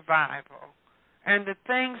genetic survival and the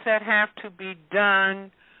things that have to be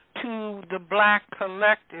done to the black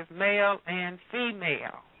collective, male and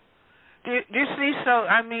female. Do you see? So,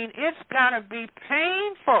 I mean, it's got to be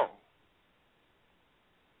painful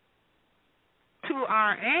to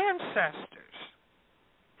our ancestors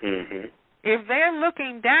if they're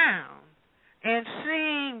looking down and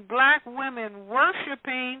seeing black women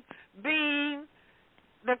worshiping, being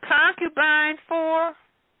the concubine for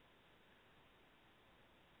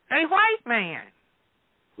a white man.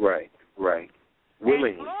 Right. Willingly.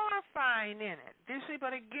 And glorifying in it. Do you see?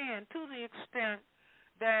 But again, to the extent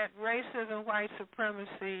that racism, white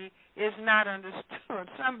supremacy is not understood.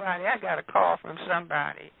 I got a call from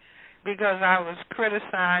somebody because I was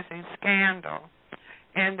criticizing Scandal,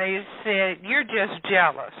 and they said, "You're just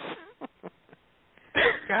jealous."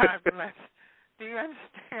 God bless. Do you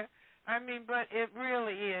understand? I mean, but it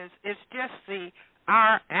really is. It's just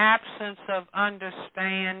our absence of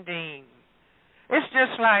understanding. It's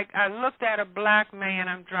just like I looked at a black man,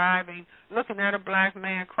 I'm driving, looking at a black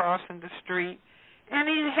man crossing the street, and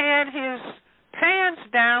he had his pants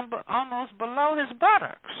down but almost below his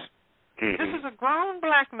buttocks. This is a grown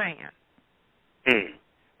black man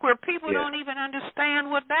where people don't even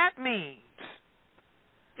understand what that means.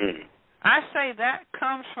 I say that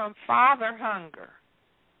comes from father hunger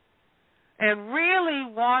and really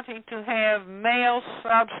wanting to have male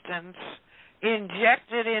substance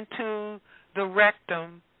injected into the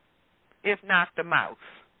rectum, if not the mouth.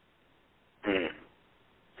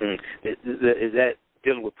 Is that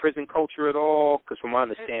dealing with prison culture at all? Because from my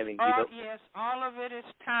understanding, yes, all of it is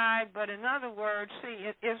tied. But in other words,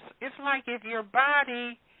 see, it's like if your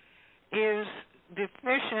body is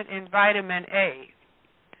deficient in vitamin A.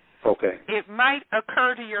 Okay. It might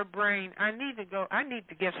occur to your brain, I need to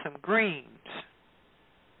get some greens.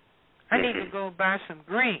 I need to go buy some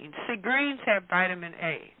greens. See, greens have vitamin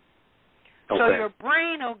A. Okay. So your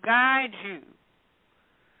brain will guide you.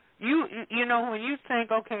 You know, when you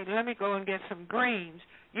think, okay, let me go and get some greens,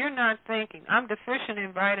 you're not thinking, I'm deficient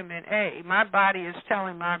in vitamin A. My body is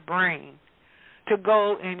telling my brain to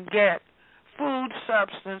go and get food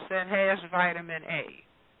substance that has vitamin A.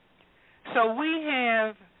 So we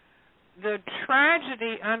have the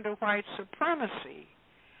tragedy under white supremacy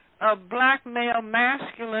of black male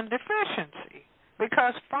masculine deficiency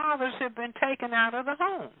because fathers have been taken out of the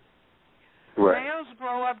home. Right. Males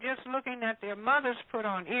grow up just looking at their mothers put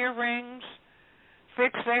on earrings,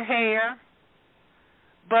 fix their hair,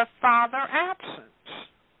 but father absent.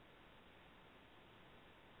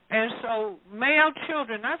 And so male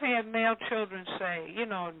children, I've had male children say, you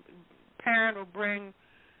know, parent will bring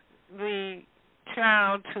the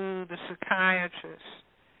child to the psychiatrist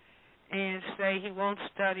and say he won't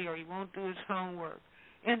study or he won't do his homework.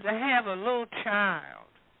 And to have a little child,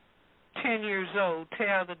 10 years old,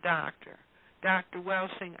 tell the doctor, Dr.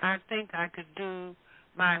 Welsing, I think I could do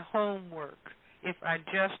my homework if I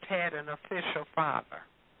just had an official father.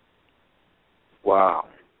 Wow.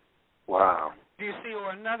 Do you see?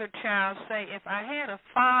 Or another child say, if I had a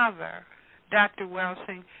father, Dr.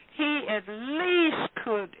 Welsing, he at least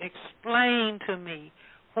could explain to me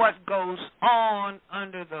what goes on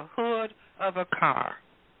under the hood of a car.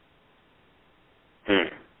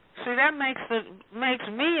 See, that makes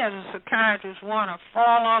me as a psychiatrist want to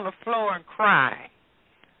fall on the floor and cry.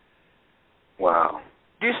 Wow.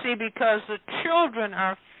 You see, because the children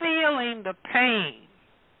are feeling the pain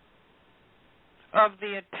of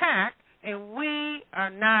the attack, and we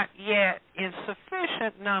are not yet in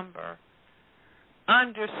sufficient number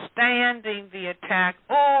understanding the attack,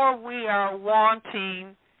 or we are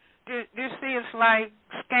wanting. Do you see, it's like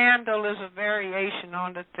Scandal is a variation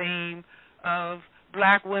on the theme of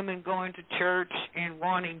black women going to church and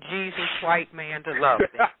wanting Jesus, white man, to love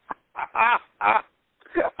them.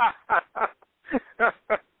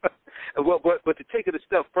 Well, but to take it a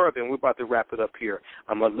step further, and we're about to wrap it up here,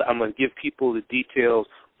 I'm gonna give people the details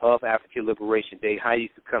of African Liberation Day, how you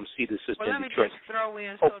can come see the sister in Detroit. Let me just throw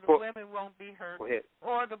in so the women won't be hurt, go ahead.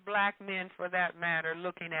 Or the black men, for that matter,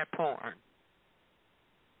 looking at porn.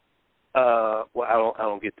 Well, I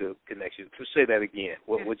don't get the connection. So say that again.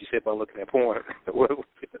 What'd you say about looking at porn?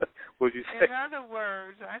 What'd you say? In other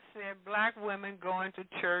words, I said black women going to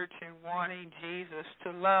church and wanting Jesus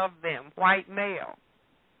to love them, white male.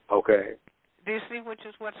 Okay. Do you see, which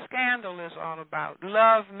is what Scandal is all about?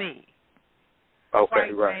 Love me.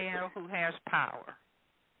 Okay, white right. male who has power.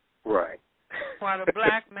 Right. While the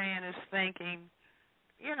black man is thinking,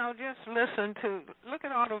 just look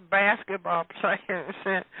at all the basketball players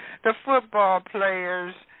and the football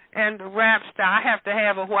players and the rap star. I have to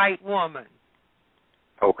have a white woman.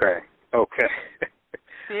 Okay.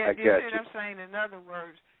 Yeah, you see what I'm saying? In other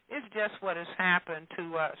words, it's just what has happened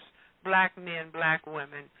to us, black men, black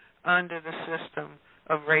women, under the system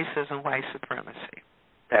of racism, white supremacy.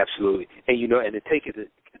 Absolutely. And, and to take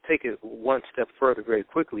it one step further very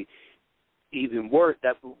quickly, even worse,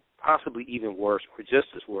 that possibly even worse or just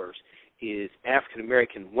as worse, is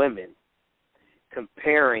African-American women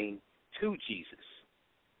comparing to Jesus,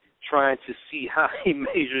 trying to see how he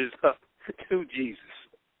measures up to Jesus.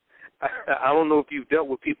 I don't know if you've dealt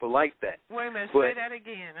with people like that. Wait a minute, say that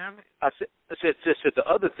again. I said the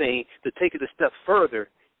other thing, to take it a step further,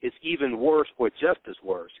 is even worse or just as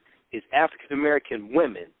worse, is African-American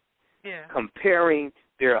women comparing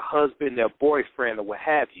their husband, their boyfriend, or what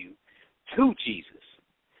have you, to Jesus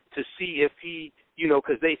to see if he,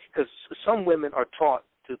 because some women are taught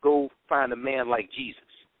to go find a man like Jesus,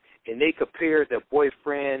 and they compare their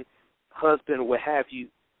boyfriend, husband, or what have you,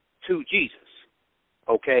 to Jesus.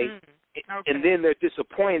 Okay? And then they're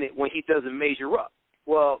disappointed when he doesn't measure up.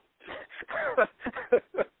 Well,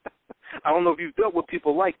 I don't know if you've dealt with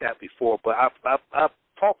people like that before, but I've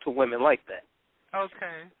talked to women like that.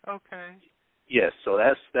 Okay. Yes, so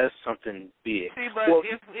that's something big. See, but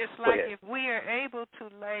if we are able to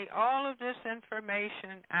lay all of this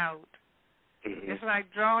information out, it's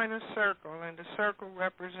like drawing a circle, and the circle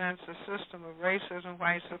represents a system of racism,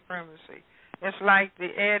 white supremacy. It's like the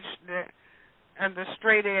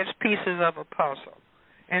straight edge pieces of a puzzle.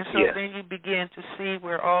 And so then you begin to see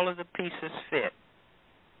where all of the pieces fit.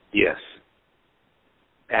 Yes.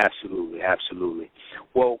 Absolutely.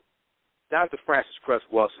 Well, Dr. Francess Cress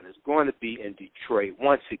Welsing is going to be in Detroit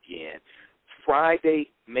once again, Friday,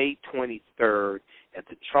 May 23rd, at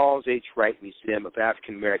the Charles H. Wright Museum of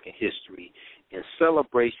African American History in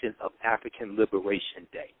celebration of African Liberation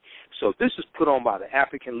Day. So this is put on by the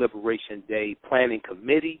African Liberation Day Planning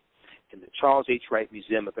Committee in the Charles H. Wright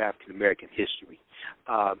Museum of African American History.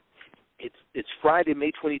 It's Friday,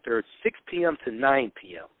 May 23rd, 6 p.m. to 9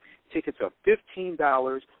 p.m. Tickets are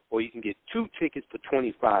 $15, or you can get 2 tickets for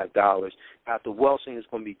 $25. Dr. Welsing is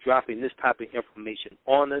going to be dropping this type of information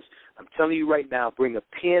on us. I'm telling you right now, bring a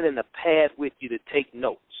pen and a pad with you to take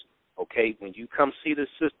notes, okay? When you come see the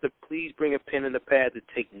sister, please bring a pen and a pad to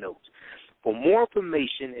take notes. For more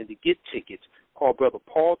information and to get tickets, call Brother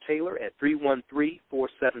Paul Taylor at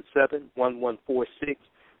 313-477-1146,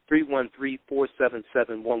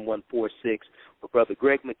 313-477-1146, or Brother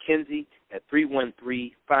Greg McKenzie at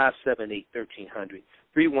 313-578-1300,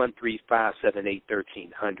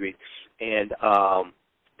 313-578-1300. And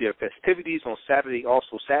there are festivities on Saturday.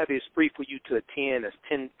 Also, Saturday is free for you to attend. That's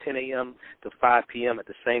 10 a.m. to 5 p.m. at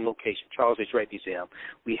the same location, Charles H. Wright Museum.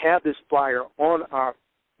 We have this flyer on our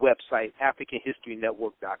website,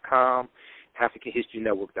 AfricanHistoryNetwork.com,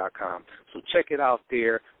 AfricanHistoryNetwork.com. So check it out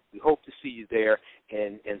there. We hope to see you there.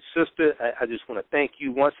 And sister, I just want to thank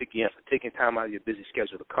you once again for taking time out of your busy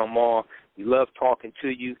schedule to come on. We love talking to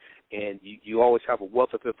you, and you always have a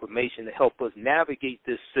wealth of information to help us navigate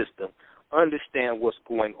this system, understand what's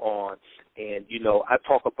going on. And, I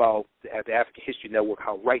talk about at the African History Network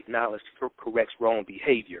how right knowledge corrects wrong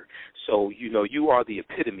behavior. So, you are the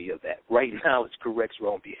epitome of that. Right knowledge corrects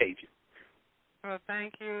wrong behavior. Well,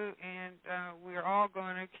 thank you, and we're all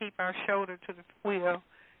going to keep our shoulder to the wheel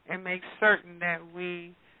and make certain that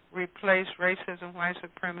we replace racism, white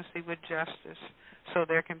supremacy with justice so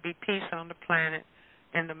there can be peace on the planet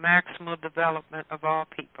and the maximal development of all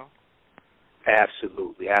people.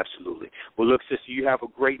 Absolutely. Well, look, sister, you have a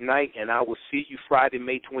great night, and I will see you Friday,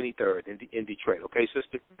 May 23rd in Detroit. Okay,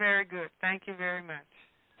 sister? Very good. Thank you very much.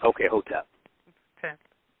 Okay, hotep. Okay.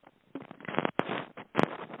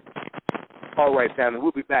 All right, family,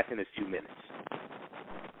 we'll be back in a few minutes.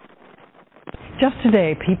 Just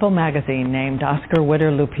today, People magazine named Oscar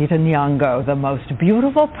winner Lupita Nyong'o the most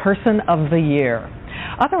beautiful person of the year.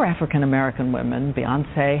 Other African-American women,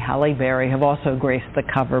 Beyonce, Halle Berry, have also graced the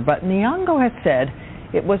cover, but Nyong'o has said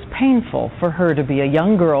it was painful for her to be a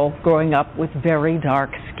young girl growing up with very dark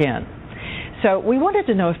skin. So we wanted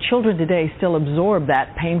to know if children today still absorb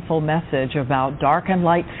that painful message about dark and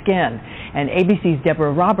light skin, and ABC's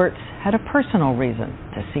Deborah Roberts had a personal reason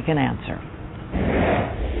to seek an answer.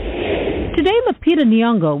 Today, Lupita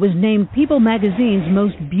Nyong'o was named People magazine's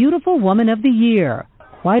most beautiful woman of the year.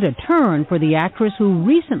 Quite a turn for the actress who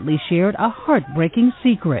recently shared a heartbreaking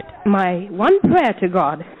secret. My one prayer to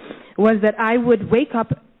God was that I would wake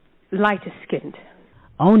up lighter-skinned.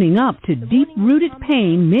 Owning up to deep-rooted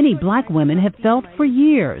pain many black women have felt for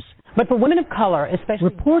years. But for women of color, especially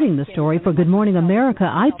reporting the story for Good Morning America,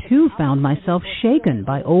 I too found myself shaken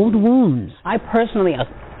by old wounds. I personally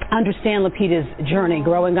understand Lupita's journey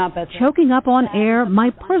growing up. Choking up on air, my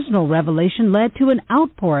personal revelation led to an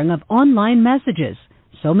outpouring of online messages,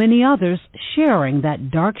 so many others sharing that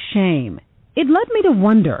dark shame. It led me to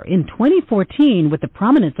wonder, in 2014, with the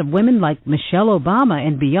prominence of women like Michelle Obama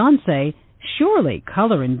and Beyonce, surely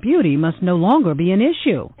color and beauty must no longer be an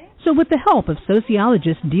issue. So with the help of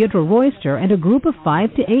sociologist Deirdre Royster and a group of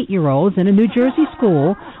 5 to 8-year-olds in a New Jersey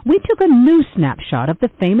school, we took a new snapshot of the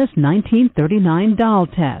famous 1939 doll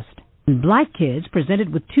test. Black kids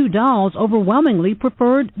presented with 2 dolls overwhelmingly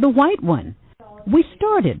preferred the white one. We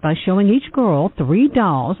started by showing each girl 3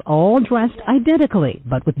 dolls, all dressed identically,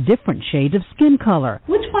 but with different shades of skin color.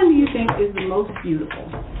 Which one do you think is the most beautiful?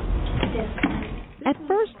 This one. At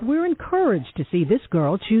first, we're encouraged to see this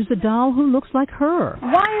girl choose a doll who looks like her.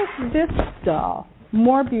 Why is this doll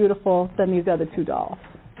more beautiful than these other 2 dolls?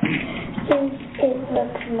 It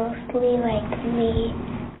looks mostly like me.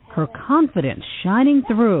 Her confidence shining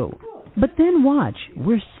through. But then watch,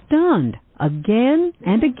 we're stunned. Again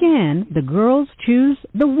and again, the girls choose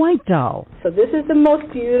the white doll. So this is the most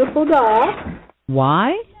beautiful doll.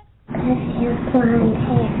 Why? Because she has blonde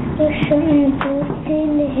hair. You're showing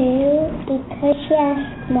boosting hair because she has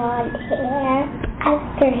blonde hair.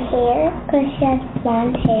 After hair because she has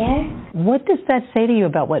blonde hair. What does that say to you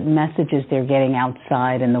about what messages they're getting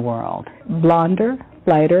outside in the world? Blonder,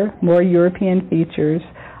 lighter, more European features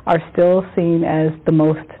are still seen as the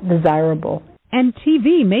most desirable. And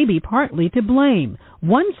TV may be partly to blame.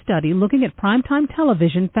 One study looking at primetime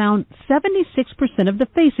television found 76% of the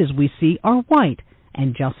faces we see are white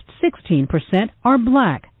and just 16% are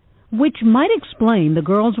black, which might explain the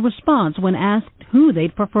girls' response when asked who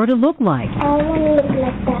they'd prefer to look like. I want to look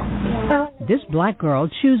like that. This black girl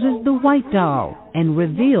chooses the white doll and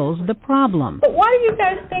reveals the problem. But why do you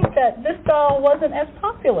guys think that this doll wasn't as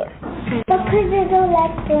popular? Because I don't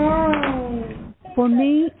like brown. For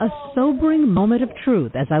me, a sobering moment of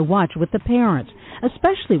truth as I watch with the parents,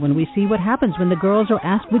 especially when we see what happens when the girls are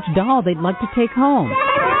asked which doll they'd like to take home.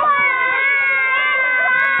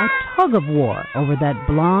 A tug of war over that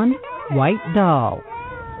blonde, white doll.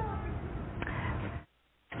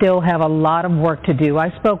 Still have a lot of work to do. I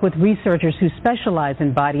spoke with researchers who specialize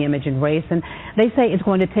in body image and race, and they say it's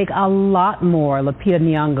going to take a lot more Lupita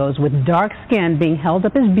Nyong'os with dark skin being held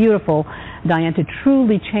up as beautiful, Diane, to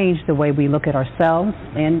truly change the way we look at ourselves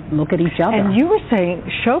and look at each other. And you were saying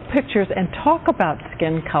show pictures and talk about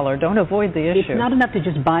skin color. Don't avoid the issue. It's not enough to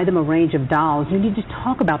just buy them a range of dolls. You need to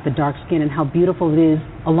talk about the dark skin and how beautiful it is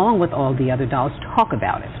along with all the other dolls. Talk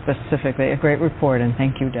about it. Specifically, a great report, and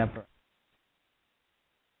thank you, Deborah.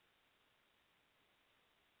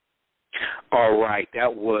 All right,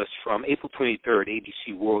 that was from April 23rd,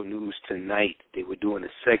 ABC World News Tonight. They were doing a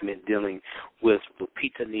segment dealing with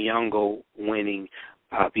Lupita Nyong'o winning,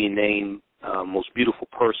 being named Most Beautiful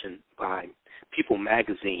Person by People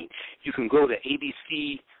Magazine. You can go to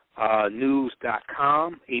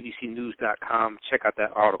abcnews.com, abcnews.com. Check out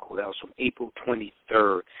that article. That was from April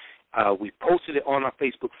 23rd. We posted it on our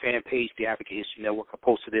Facebook fan page, the African History Network. I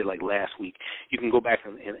posted it like last week. You can go back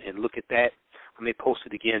and look at that. I may post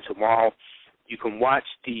it again tomorrow. You can watch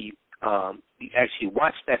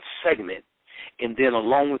watch that segment, and then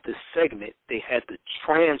along with the segment, they had the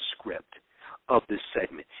transcript of this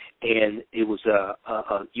segment. And it was a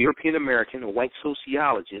European American, a white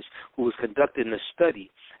sociologist, who was conducting a study.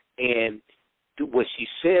 And what she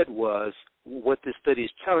said was, what this study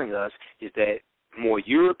is telling us is that more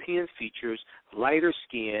European features, lighter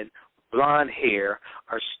skin, blonde hair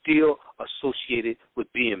are still associated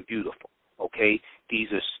with being beautiful. Okay,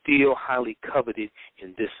 these are still highly coveted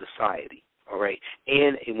in this society. All right,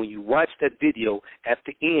 and when you watch that video, at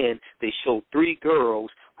the end they showed 3 girls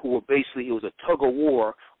who were basically, it was a tug of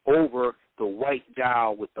war over the white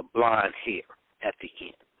doll with the blonde hair at the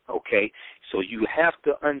end. Okay, so you have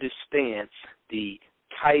to understand the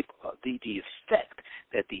type of the effect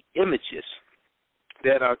that the images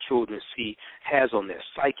that our children see has on their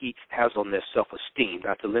psyche, has on their self-esteem.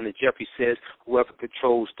 Dr. Leonard Jeffrey says whoever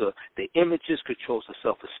controls the images controls the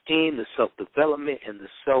self-esteem, the self-development, and the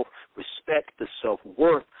self-respect, the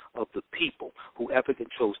self-worth of the people. Whoever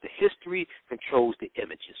controls the history controls the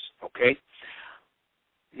images, okay?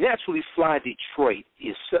 Naturally Fly Detroit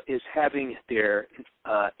is having their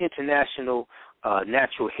International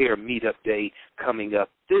Natural Hair Meetup Day coming up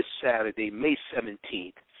this Saturday, May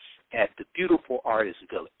 17th. At the beautiful Artist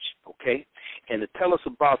Village, okay? And to tell us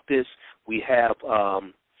about this, we have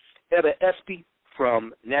Etta Espy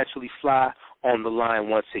from Naturally Fly on the line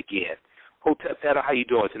once again. Hotep Etta, how you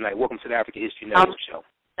doing tonight? Welcome to the African History Network show.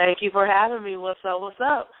 Thank you for having me. What's up? What's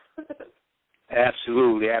up?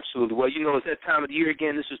 Absolutely, absolutely. Well, you know, it's that time of the year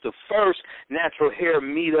again. This is the first natural hair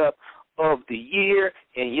meetup of the year,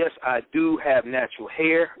 and yes, I do have natural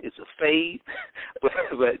hair. It's a fade, but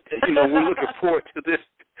you know, we're looking forward to this.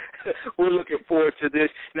 We're looking forward to this.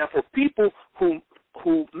 Now, for people who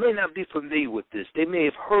may not be familiar with this, they may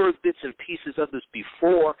have heard bits and pieces of this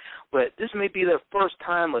before, but this may be their first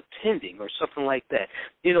time attending or something like that.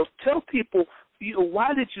 You know, tell people, you know,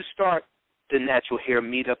 why did you start the Natural Hair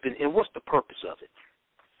Meetup, and what's the purpose of it?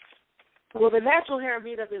 Well, the Natural Hair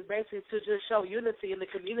Meetup is basically to just show unity in the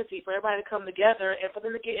community, for everybody to come together and for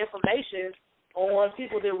them to get information on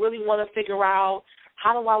people that really want to figure out,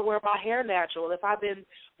 how do I wear my hair natural? If I've been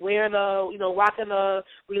wearing rocking a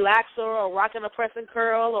relaxer or rocking a press and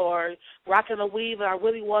curl or rocking a weave, and I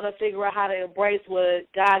really want to figure out how to embrace what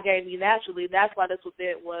God gave me naturally, that's why this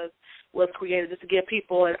event was created, just to give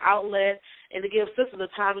people an outlet and to give sisters the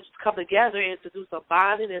time to just come together and to do some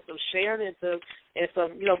bonding and some sharing and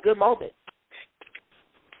some good moments.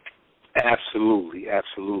 Absolutely,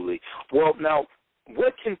 absolutely. Well, now,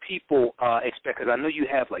 what can people expect? Because I know you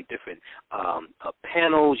have like different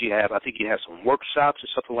panels. I think you have some workshops or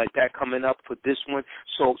something like that coming up for this one.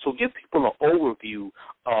 So give people an overview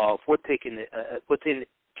of what they can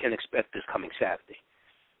expect this coming Saturday.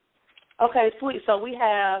 Okay, sweet. So we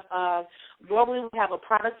have normally we have a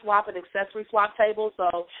product swap and accessory swap table,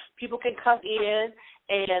 so people can come in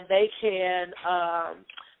and they can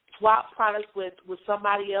swap products with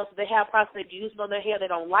somebody else. If they have products they've used on their hair, they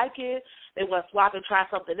don't like it, they want to swap and try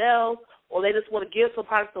something else, or they just want to give some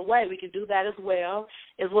products away, we can do that as well,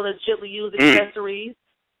 as well as gently used accessories.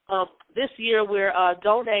 This year we're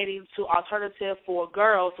donating to Alternative for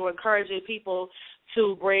Girls, so encouraging people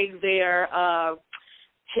to bring their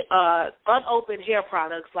unopened hair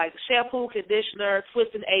products like shampoo, conditioner,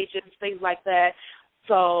 twisting agents, things like that,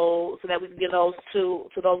 so that we can get those to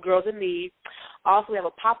those girls in need. Also, we have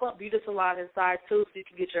a pop-up beauty salon inside, too, so you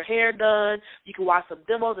can get your hair done. You can watch some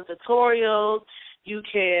demos and tutorials. You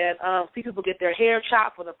can see people get their hair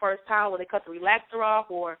chopped for the first time when they cut the relaxer off,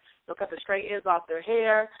 or they'll cut the straight ends off their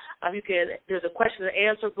hair. There's a question and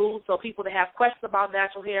answer booth, so people that have questions about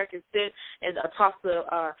natural hair can sit and talk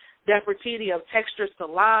to Deafening of Texture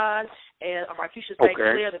Salon and Markeisha St.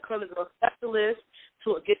 Clair, the curly girl specialist,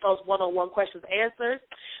 to get those one-on-one questions answered.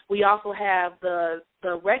 We also have the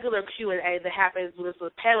regular Q&A that happens with a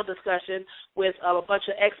panel discussion with a bunch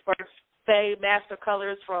of experts, Faye Master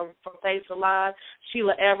Colors from Faye Salon,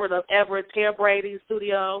 Sheila Everett of Everett's Hair Braiding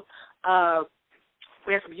Studio.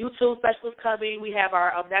 We have some YouTube specialists coming. We have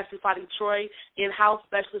our Naturally Finding Troy in-house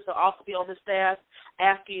specialists will also be on the staff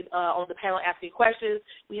on the panel asking questions.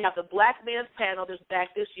 We have the Black Men's panel that's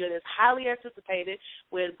back this year that's highly anticipated,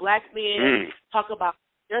 when Black men talk about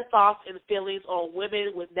their thoughts and feelings on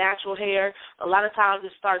women with natural hair. A lot of times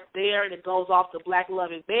it starts there and it goes off to Black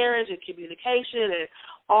love and marriage and communication and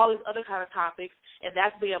all these other kind of topics, and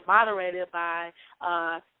that's being moderated by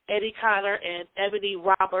Eddie Connor and Ebony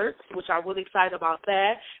Roberts, which I'm really excited about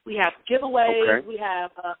that. We have giveaways. Okay. We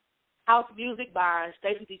have house music by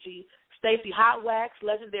Stacey Hot Wax,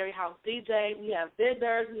 legendary house DJ. We have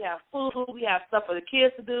vendors. We have food. We have stuff for the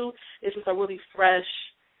kids to do. It's just a really fresh,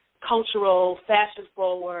 cultural,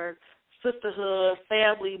 fashion-forward, sisterhood,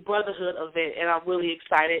 family, brotherhood event, and I'm really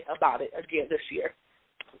excited about it again this year.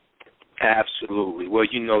 Absolutely. Well,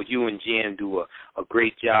 you and Jen do a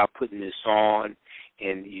great job putting this on.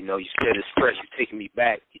 And, you said it's fresh. You're taking me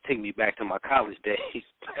back to my college days,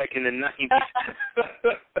 back in the 90s.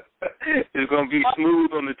 It's going to be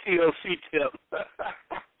smooth on the TLC tip.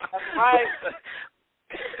 That's right.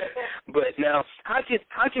 But now, how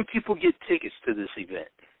can people get tickets to this event?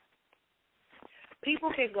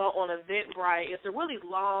 People can go on Eventbrite. It's a really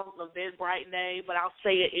long Eventbrite name, but I'll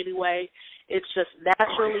say it anyway. It's just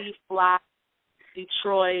Naturally Fly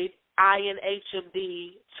Detroit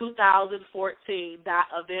INHMD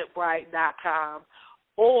 2014.eventbrite.com,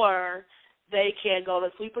 or they can go to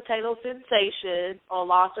Sweet Potato Sensation on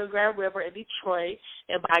Lawson Grand River in Detroit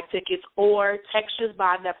and buy tickets, or Textures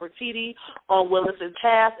by Nefertiti on Willis and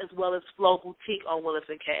Cass, as well as Flow Boutique on Willis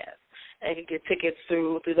and Cass. And you can get tickets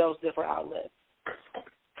through those different outlets.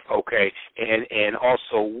 Okay, and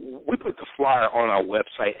also we put the flyer on our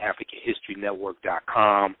website,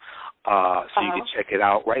 AfricanHistoryNetwork.com, so you can check it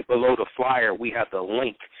out. Right below the flyer, we have the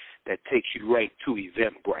link that takes you right to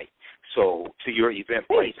Eventbrite, so to your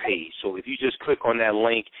Eventbrite page. So if you just click on that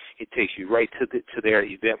link, it takes you right to their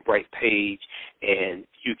Eventbrite page, and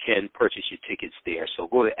you can purchase your tickets there. So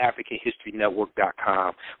go to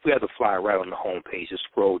AfricanHistoryNetwork.com. We have the flyer right on the home page. Just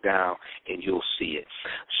scroll down, and you'll see it.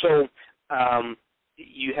 So,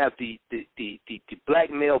 you have the black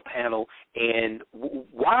male panel, and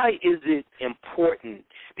why is it important?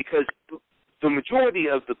 Because the majority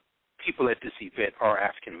of the people at this event are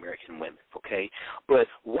African American women, okay? But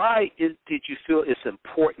why did you feel it's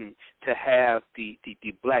important to have the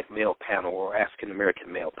black male panel or African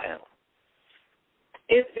American male panel?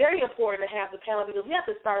 It's very important to have the panel because we have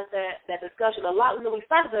to start that discussion. We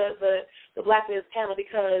started the black men's panel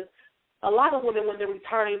because a lot of women, when they're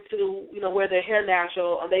returning to, wear their hair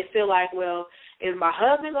natural, they feel like, well, is my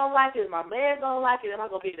husband going to like it? Is my man going to like it? Am I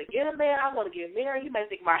going to be able to get a man? I'm going to get married. You may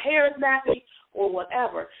think my hair is nappy or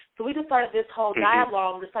whatever. So we just started this whole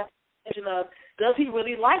dialogue, this question of, does he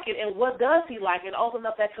really like it, and what does he like, and open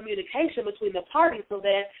up that communication between the parties so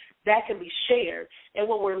that can be shared. And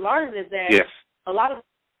what we're learning is that a lot of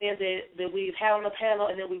men that we've had on the panel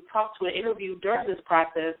and that we've talked to and interviewed during this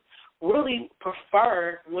process really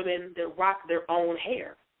prefer women that rock their own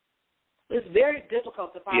hair. It's very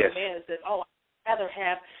difficult to find a man that says, oh, I'd rather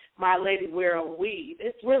have my lady wear a weave.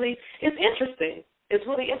 It's interesting. It's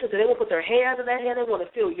really interesting. They want to put their hair under their hair. They want to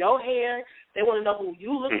feel your hair. They want to know who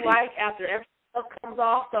you look like after everything else comes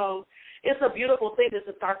off. So it's a beautiful thing just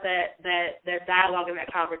to start that dialogue and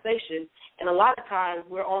that conversation. And a lot of times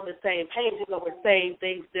we're on the same page, but we're saying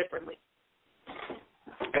things differently.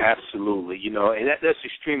 Absolutely. And that's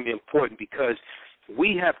extremely important because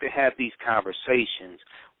we have to have these conversations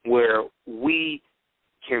where we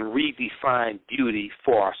can redefine beauty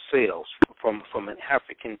for ourselves from an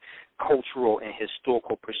African cultural and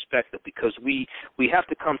historical perspective, because we have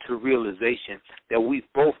to come to the realization that we've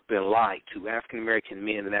both been lied to, African American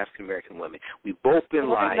men and African American women. We've both been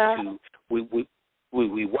lied to.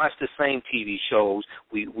 We watch the same TV shows.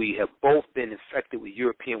 We have both been infected with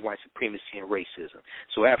European white supremacy and racism.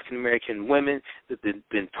 So African American women have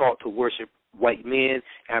been taught to worship white men.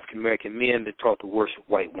 African American men have been taught to worship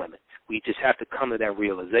white women. We just have to come to that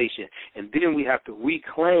realization, and then we have to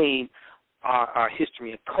reclaim our history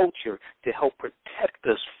and culture to help protect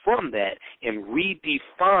us from that and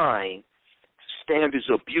redefine standards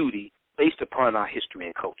of beauty based upon our history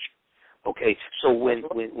and culture. Okay, so when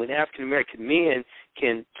African American men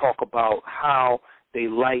can talk about how they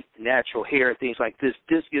like natural hair and things like this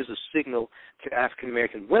gives a signal to African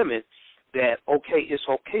American women that, okay, it's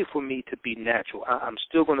okay for me to be natural. I'm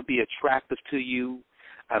still going to be attractive to you.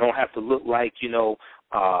 I don't have to look like,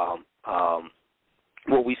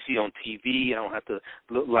 what we see on TV. I don't have to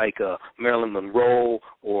look like Marilyn Monroe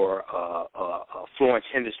or Florence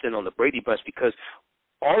Henderson on the Brady Bunch, because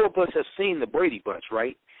all of us have seen the Brady Bunch,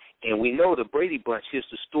 right? And we know the Brady Bunch is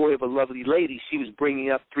the story of a lovely lady. She was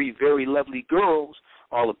bringing up 3 very lovely girls.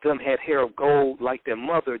 All of them had hair of gold like their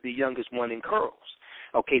mother, the youngest one in curls.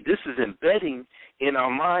 Okay, this is embedding in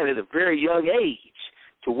our mind at a very young age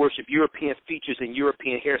to worship European features and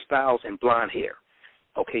European hairstyles and blonde hair.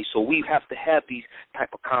 Okay, so we have to have these type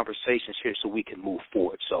of conversations here so we can move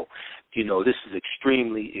forward. So, this is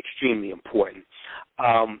extremely, extremely important.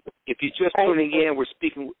 If you're just tuning in, we're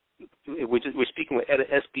speaking with Etta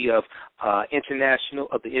Espy of the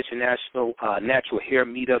International Natural Hair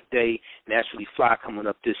Meetup Day, Naturally Fly, coming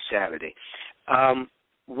up this Saturday.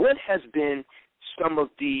 What has been some of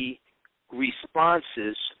the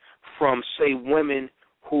responses from, say, women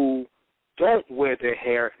who don't wear their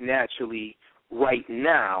hair naturally right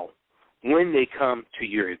now when they come to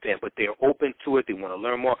your event, but they're open to it, they want to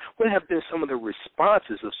learn more? What have been some of the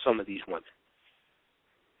responses of some of these women?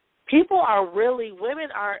 We're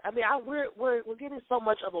getting so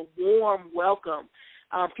much of a warm welcome.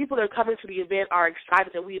 People that are coming to the event are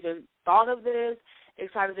excited that we even thought of this,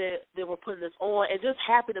 excited that we're putting this on, and just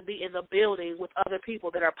happy to be in the building with other people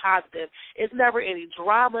that are positive. It's never any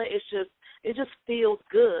drama. It just feels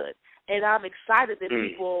good. And I'm excited that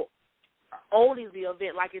people are owning the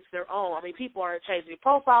event like it's their own. I mean, people are changing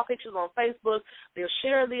profile pictures on Facebook. They're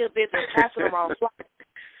sharing the event. They're passing around flyers.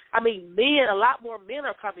 I mean, a lot more men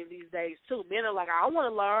are coming these days, too. Men are like, I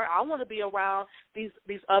want to learn. I want to be around these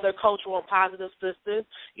other cultural and positive sisters.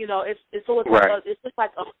 It's just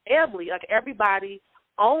like a family. Like, everybody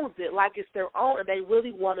owns it like it's their own, and they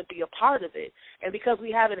really want to be a part of it. And because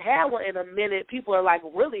we haven't had one in a minute, people are, like,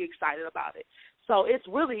 really excited about it. So it's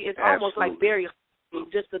almost like very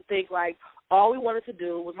just to think, like, all we wanted to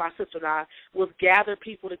do with my sister and I was gather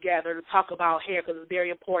people together to talk about hair, because it's very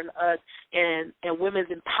important to us, and women's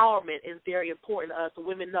empowerment is very important to us. So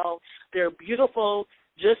women know they're beautiful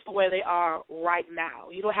just the way they are right now.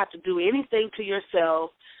 You don't have to do anything to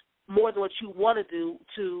yourself more than what you want to do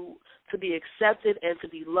to be accepted and to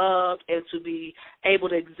be loved and to be able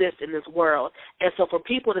to exist in this world. And so for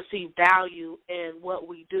people to see value in what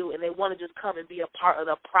we do and they want to just come and be a part of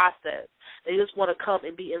the process, they just want to come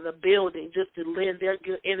and be in the building just to lend their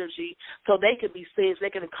good energy so they can be seen, so they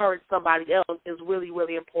can encourage somebody else is really,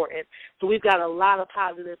 really important. So we've got a lot of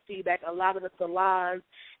positive feedback. A lot of the salons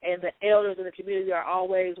and the elders in the community are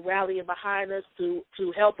always rallying behind us to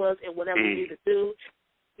help us in whatever we need to do.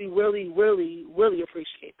 We really, really, really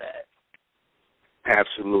appreciate that.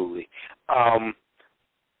 Absolutely.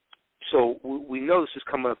 So we know this is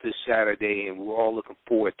coming up this Saturday, and we're all looking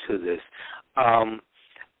forward to this.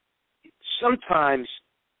 Sometimes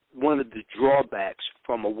one of the drawbacks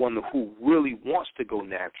from a woman who really wants to go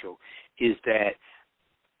natural is that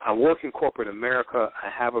I work in corporate America, I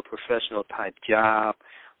have a professional type job.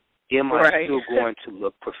 Am I still going to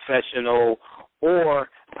look professional, or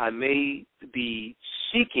I may be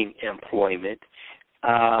seeking employment?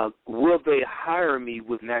 Will they hire me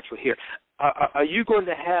with natural hair? Are you going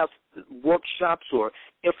to have workshops or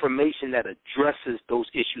information that addresses those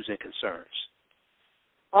issues and concerns?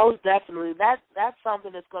 Oh, definitely. That's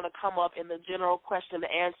something that's going to come up in the general question and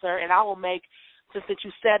answer, and I will make, since that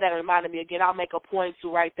you said that, it reminded me again, I'll make a point to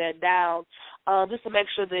write that down just to make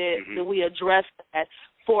sure that we address that.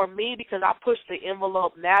 For me, because I push the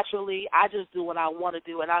envelope naturally, I just do what I want to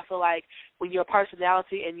do, and I feel like when your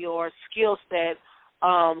personality and your skill set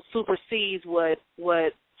supersedes what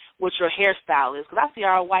your hairstyle is. Because I see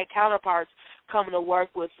our white counterparts coming to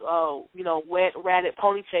work with, wet, ratted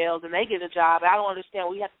ponytails, and they get a job. I don't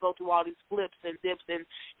understand. We have to go through all these flips and dips and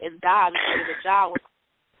dives to get a job.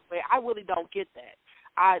 I really don't get that.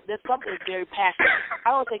 There's something that's very passionate.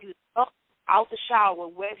 I don't think it's out the shower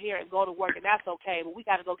with wet hair and go to work, and that's okay, but we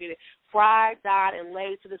got to go get it fried, dyed, and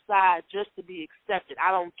laid to the side just to be accepted.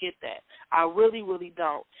 I don't get that. I really, really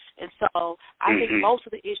don't. And so I think most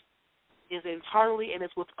of the issue is internally, and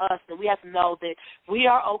it's with us, and we have to know that we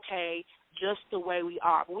are okay just the way we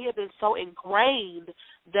are. But we have been so ingrained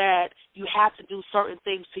that you have to do certain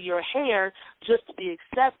things to your hair just to be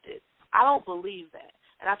accepted. I don't believe that.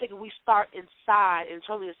 And I think if we start inside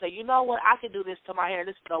internally and say, you know what, I can do this to my hair and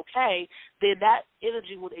this is okay, then that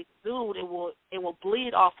energy will exude and will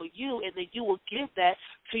bleed off of you, and then you will give that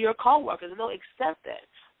to your coworkers, and they'll accept that.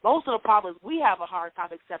 Most of the problems, we have a hard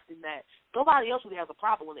time accepting that. Nobody else really has a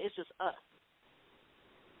problem with it. It's just us.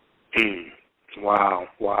 Wow.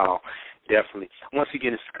 Definitely. Once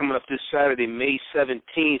again, it's coming up this Saturday, May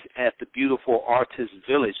 17th at the beautiful Artist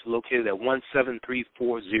Village located at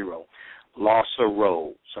 17340. Losser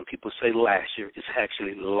Road. Some people say Lasher. It's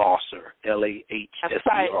actually Losser,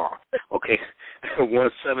 Lahser. Okay,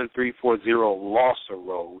 17340 Losser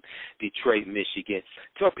Road, Detroit, Michigan.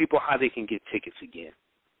 Tell people how they can get tickets again.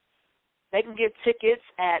 They can get tickets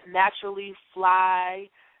at Naturally Fly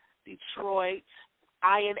Detroit,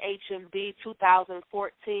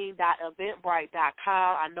 INHMB2014.eventbrite.com.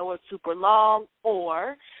 I know it's super long.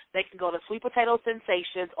 Or they can go to Sweet Potato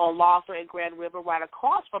Sensations on Losser and Grand River right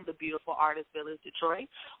across from the beautiful Artist Village, Detroit,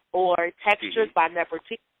 or Textures by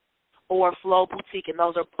Nefertiti, or Flow Boutique, and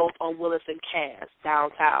those are both on Willis and Cass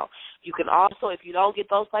downtown. You can also, if you don't get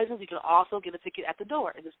those places, you can also get a ticket at the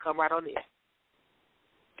door and just come right on in.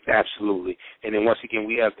 Absolutely. And then once again,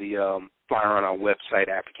 we have the flyer on our website,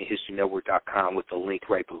 AfricanHistoryNetwork.com, with the link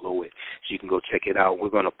right below it, so you can go check it out. We're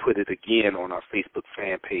going to put it again on our Facebook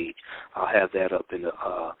fan page. I'll have that up in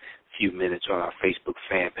a few minutes on our Facebook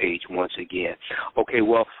fan page once again. Okay,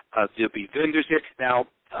 well, there'll be vendors there. Now,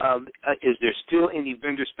 is there still any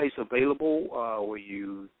vendor space available, or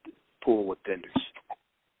you full with vendors?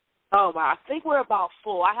 Oh, my. I think we're about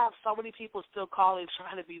full. I have so many people still calling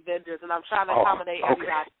trying to be vendors, and I'm trying to accommodate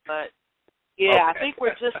everybody. But, yeah, I think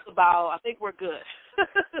we're just about, I think we're good.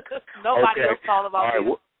 Nobody else called about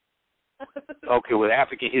it. Okay, well, the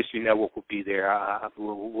African History Network will be there.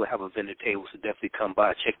 We'll have a vendor table, so definitely come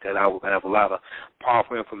by, check that out. We're going to have a lot of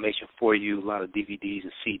powerful information for you, a lot of DVDs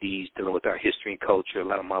and CDs dealing with our history and culture, a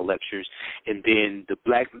lot of my lectures. And then the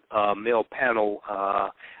Black Male Panel,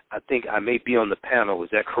 I think I may be on the panel. Is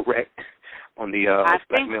that correct? On the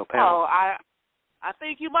Black Male Panel? I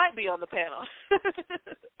think you might be on the panel.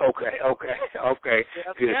 Okay. Good. So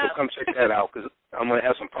come check that out, because I'm going to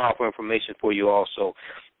have some powerful information for you also,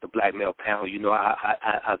 the Black Male Panel. You know,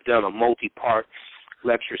 I've done a multi-part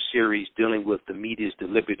lecture series dealing with the media's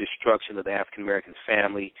deliberate destruction of the African-American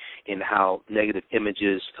family and how negative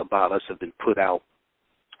images about us have been put out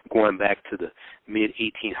going back to the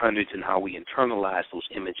mid-1800s and how we internalize those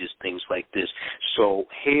images, things like this. So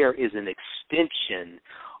hair is an extension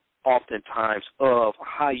oftentimes of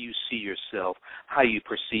how you see yourself, how you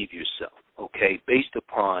perceive yourself, okay, based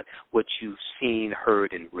upon what you've seen,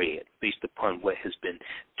 heard, and read, based upon what has been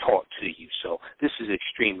taught to you. So this is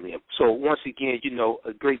extremely important. So once again,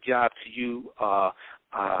 a great job to you,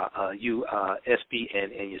 SB,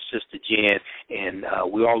 and your sister Jan, and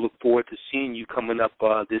we all look forward to seeing you coming up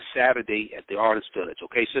this Saturday at the Artist Village.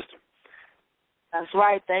 Okay, sister? That's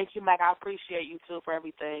right. Thank you, Mac. I appreciate you, too, for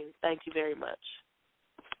everything. Thank you very much.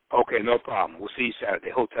 Okay, no problem. We'll see you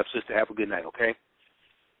Saturday. Hotep, sister, have a good night, okay?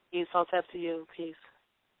 Peace, Hotep to you. Peace.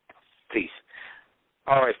 Peace.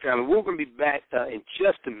 All right, family, we're going to be back in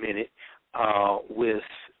just a minute with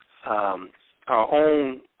our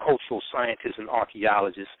own cultural scientist and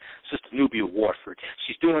archaeologist, Sister Nubia Warford.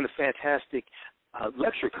 She's doing a fantastic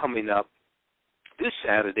lecture coming up this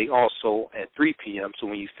Saturday also at 3 p.m. So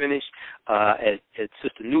when you finish at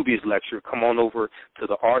Sister Nubia's lecture, come on over to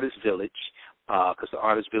the Artist Village, because the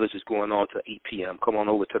Artist Village is going on to 8 p.m. Come on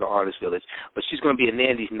over to the Artist Village. But she's going to be in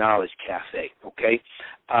Nandy's Knowledge Cafe, okay?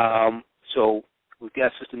 So we've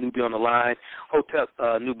got Sister Nubia on the line. Hotep,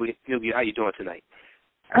 Nubia, how you doing tonight?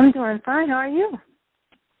 I'm doing fine. How are you?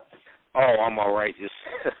 Oh, I'm all right.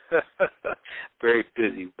 Just very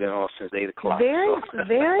busy. Been on since 8 o'clock.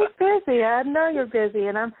 Very busy. I know you're busy,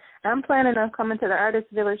 and I'm planning on coming to the Artist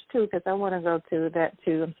Village too, because I want to go to that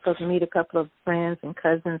too. I'm supposed to meet a couple of friends and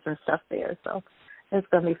cousins and stuff there, so it's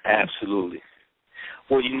going to be fun. Absolutely.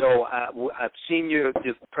 Well, I've seen your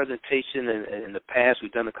presentation in the past.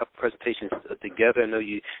 We've done a couple presentations together. I know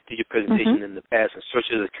you did your presentation in the past in Search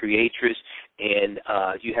of the Creatress, and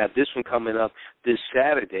you have this one coming up this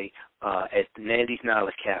Saturday at the Nandy's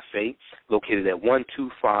Knowledge Cafe, located at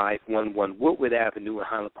 12511 Woodward Avenue in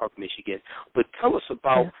Highland Park, Michigan. But tell us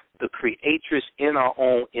about the Creatress in our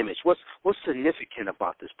own image. What's significant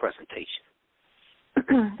about this presentation?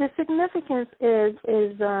 The significance is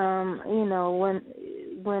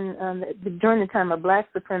when during the time of Black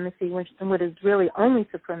supremacy, what is really only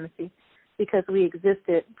supremacy, because we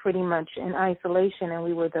existed pretty much in isolation and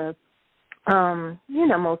we were the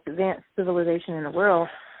most advanced civilization in the world.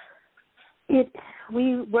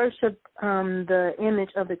 We worshipped the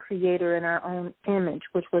image of the Creator in our own image,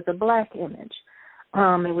 which was a Black image.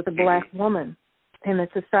 It was a Black woman, and the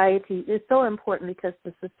society is so important because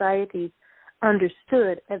the society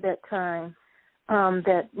understood at that time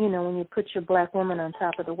that when you put your Black woman on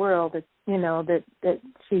top of the world, that that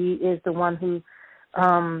she is the one who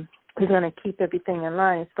is going to keep everything in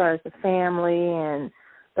line as far as the family and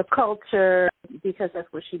the culture, because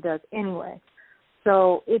that's what she does anyway.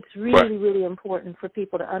 So it's really, really important for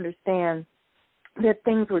people to understand that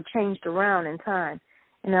things were changed around in time.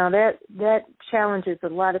 And now that challenges a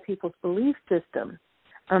lot of people's belief system.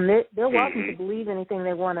 They're welcome to believe anything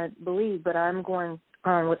they want to believe, but I'm going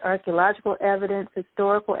on with archaeological evidence,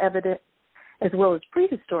 historical evidence, as well as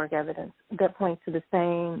prehistoric evidence that points to the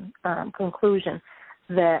same conclusion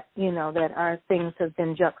that that our things have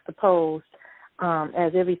been juxtaposed,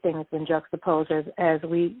 as everything has been juxtaposed as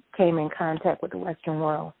we came in contact with the Western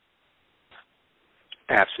world.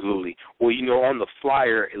 Absolutely. Well, on the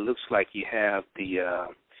flyer, it looks like you have the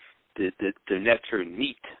nectar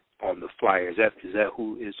neat on the flyer. Is that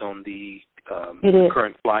who is on the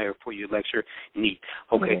current flyer for your lecture? Neat.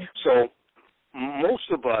 Okay. So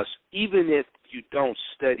most of us, even if you don't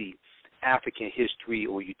study African history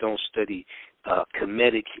or you don't study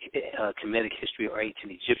Kemetic history or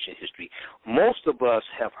ancient Egyptian history, most of us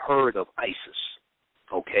have heard of Isis.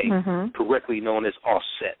 Okay, correctly known as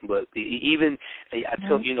Offset. But even I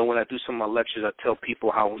tell when I do some of my lectures, I tell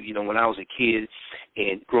people how when I was a kid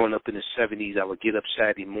and growing up in the 70s, I would get up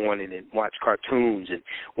Saturday morning and watch cartoons, and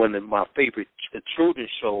one of my favorite children's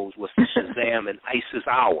shows was the Shazam and Isis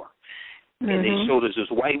Hour, and they showed us this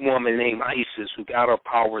white woman named Isis who got her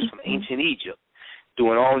powers from ancient Egypt,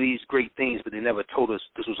 doing all these great things, but they never told us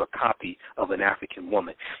this was a copy of an African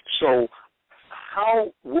woman. So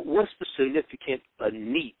what's the significant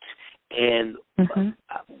neat, and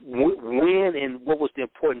when and what was the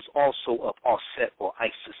importance also of Offset or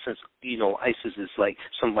Isis, since Isis is like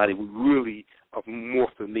somebody we really are more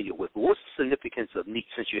familiar with. But what's the significance of Neat,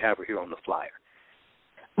 since you have her here on the flyer?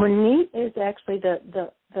 Well, Neat is actually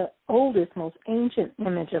the oldest, most ancient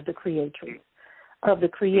image of the Creatress,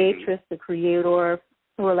 the Creator,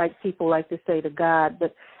 or like people like to say the God,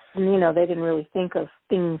 but they didn't really think of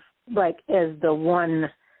things like as the one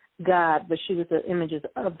God, but she was the images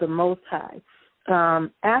of the Most High.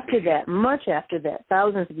 After that, much after that,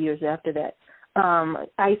 thousands of years after that,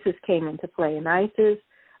 Isis came into play, and Isis,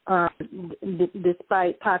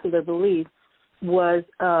 despite popular belief, was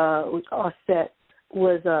Offset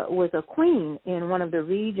was a queen in one of the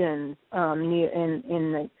regions near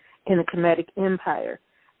in the Kemetic Empire,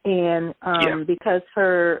 and because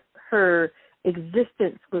her her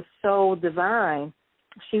existence was so divine,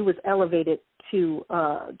 she was elevated to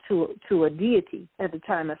a deity at the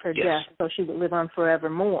time of her death, so she would live on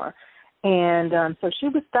forevermore. And so she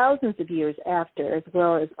was thousands of years after, as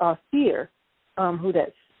well as Osir, who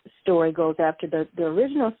that story goes after. The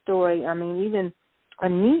original story, I mean, even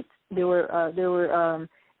Anit, there were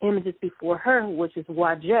images before her, which is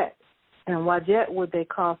Wajet. And Wajet, what they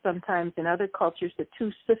call sometimes in other cultures the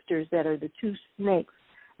two sisters that are the two snakes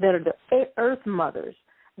that are the earth mothers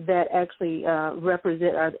that actually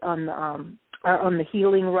represent are on the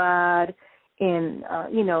healing rod. And,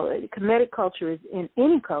 Kemetic culture is in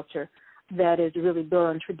any culture that is really built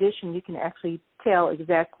on tradition. You can actually tell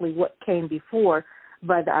exactly what came before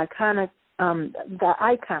by the icons, if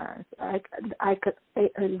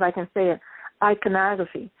I can say it,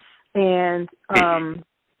 iconography. And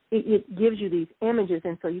it gives you these images,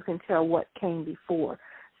 and so you can tell what came before.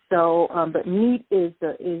 So, but meat is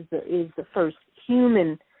the first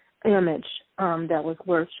human image that was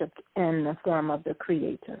worshipped in the form of the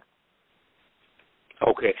Creator.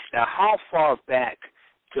 Okay. Now, how far back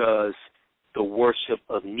does the worship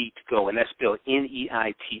of Neith go? And that's spelled Neith,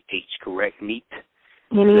 correct? Neith?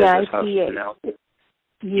 Neith.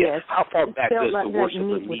 Yes. How far back does the worship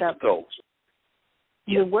of Neith go?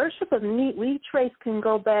 The worship of Neith, we trace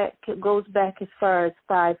goes back as far as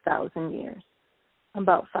 5,000 years,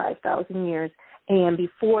 about 5,000 years. And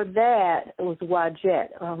before that, it was Wajet.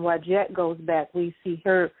 Wajet goes back. We see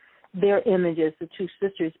their images, the two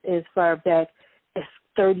sisters, as far back as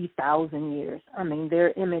 30,000 years. I mean,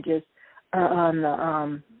 their images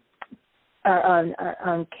are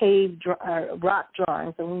on cave rock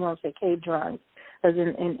drawings, and we won't say cave drawings, because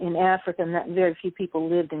in Africa, not very few people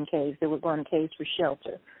lived in caves. They would go in caves for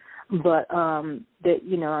shelter. But on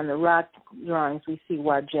the rock drawings, we see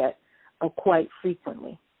Wajet quite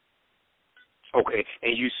frequently. Okay,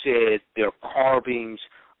 and you said there are carvings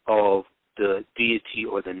of the deity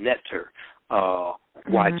or the nectar,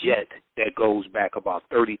 Wajet, that goes back about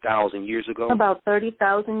 30,000 years ago? About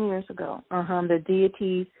 30,000 years ago. The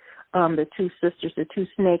deities, the two sisters, the two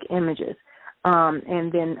snake images.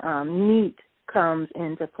 And then Neith comes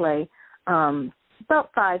into play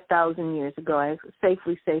about 5,000 years ago. I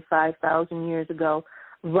safely say 5,000 years ago.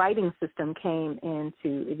 Writing system came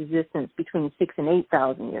into existence between 6,000 and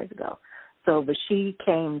 8,000 years ago. So, but she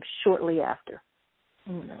came shortly after.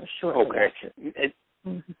 After.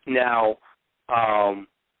 Now,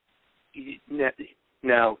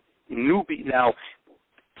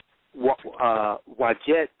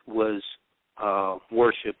 Wajet was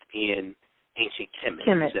worshipped in ancient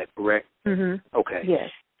Kemet. Is that correct? Mm-hmm. Okay. Yes.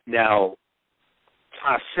 Now,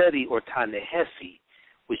 Ta-Seti or Ta-Nehesi,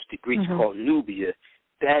 which the Greeks call Nubia,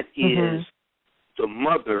 that is the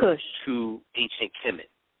mother to ancient Kemet.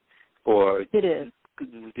 Or it is.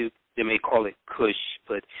 They may call it Kush,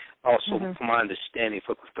 but also from my understanding,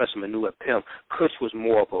 for Professor Manu at Pim, Kush was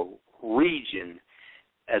more of a region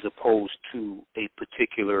as opposed to a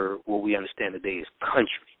particular, what we understand today is country.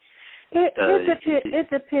 It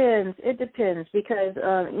depends. It depends because,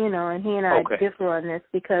 and he and I differ on this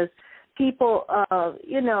because people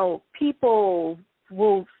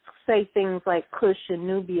will say things like Kush and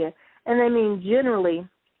Nubia, and they mean generally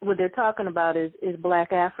what they're talking about is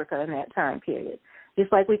Black Africa in that time period.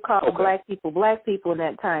 Just like we call black people in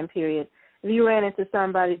that time period. If you ran into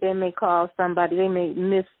somebody, they may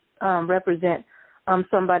misrepresent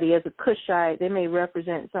somebody as a Cushite. They may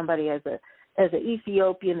represent somebody as an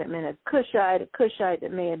Ethiopian that meant a Cushite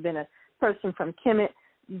that may have been a person from Kemet.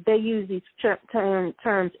 They use these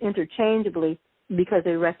terms interchangeably because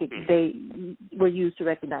they were used to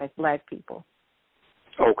recognize black people.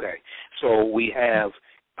 Okay, so we have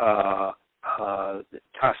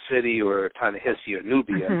Ta-Seti or Ta-Nehesi or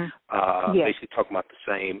Nubia, basically talking about the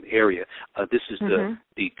same area. This is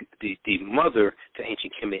the mother to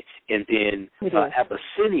ancient Kemet, and then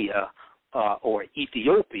Abyssinia or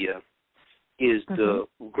Ethiopia is the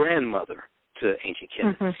grandmother to ancient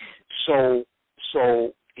Kemet. So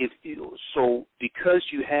because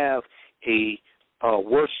you have a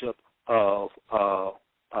worship of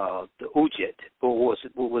the Ujet, or what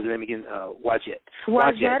was the name again? Wajet.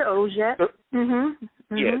 Ojet.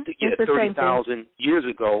 30,000 years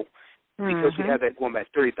ago. Because we have that going back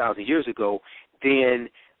 30,000 years ago, then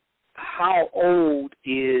how old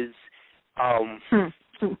is I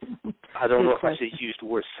don't know if I should use the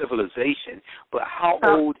word civilization, but how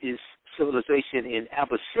old is civilization in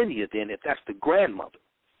Abyssinia then, if that's the grandmother?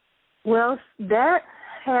 Well,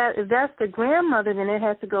 if that's the grandmother, then it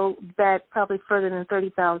has to go back probably further than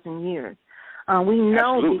 30,000 years. We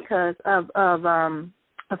know because of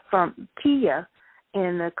from Tia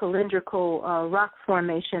in the cylindrical rock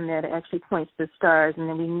formation that actually points to stars, and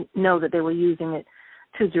then we know that they were using it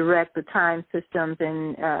to direct the time systems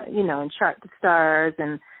and, and chart the stars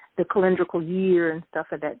and the cylindrical year and stuff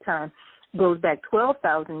at that time. Goes back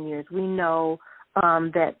 12,000 years. We know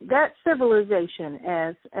that civilization,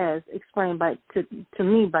 as explained to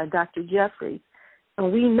me by Dr. Jeffries,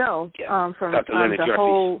 and we know from the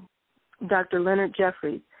whole Dr. Leonard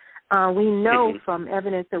Jeffries, we know from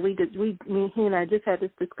evidence that he and I just had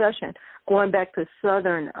this discussion, going back to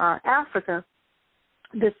southern Africa,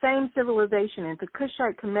 the same civilization, and the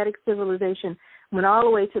Kushite Kemetic civilization, went all the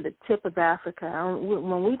way to the tip of Africa.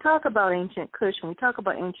 When we talk about ancient Kush, when we talk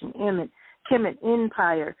about ancient Kemet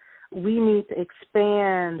Empire, we need to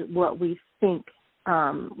expand what we think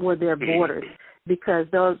were their borders, because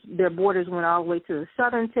their borders went all the way to the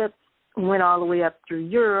southern tip, went all the way up through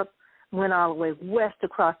Europe, went all the way west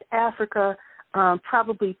across Africa,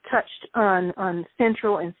 probably touched on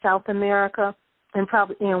Central and South America, and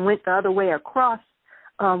went the other way across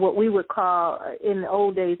what we would call in the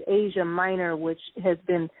old days Asia Minor, which has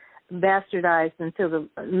been bastardized into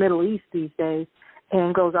the Middle East these days,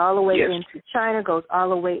 and goes all the way into China, goes all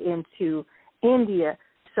the way into India.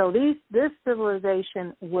 So this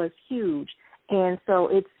civilization was huge, and so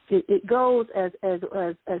it goes as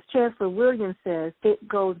Chancellor Williams says, it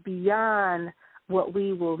goes beyond what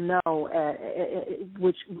we will know,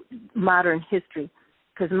 which modern history,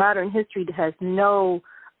 because modern history has no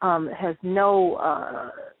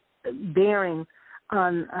bearing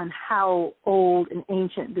on how old and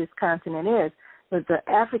ancient this continent is. But the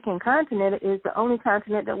African continent is the only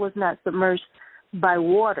continent that was not submerged by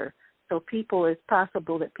water. So it's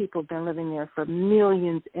possible that people have been living there for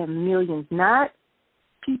millions and millions, not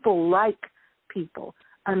people like people.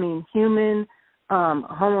 I mean human,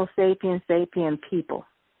 Homo sapiens, sapien people.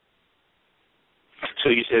 So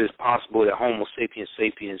you said it's possible that Homo sapiens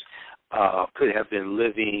sapiens could have been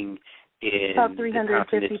living in about the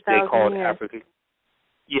continent they called Africa.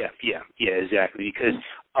 Yeah, exactly. Because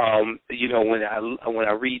when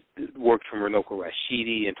I read work from Runoko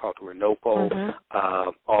Rashidi and talk to Runoko,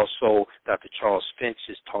 also Dr. Charles Finch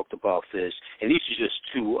has talked about this, and these are just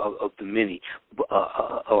two of the many of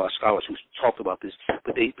our scholars who talked about this.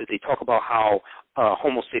 But they talk about how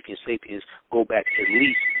Homo sapiens sapiens go back at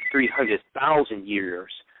least 300,000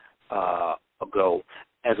 years ago,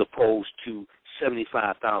 as opposed to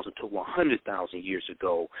 75,000 to 100,000 years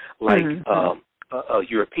ago, like a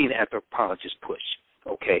European anthropologist push.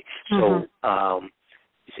 Okay, so and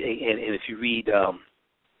if you read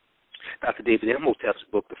Dr. David Imhotep's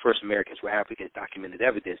book, The First Americans Were Africans, Documented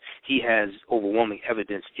Evidence, he has overwhelming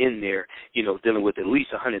evidence in there, dealing with at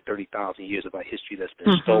least 130,000 years of our history that's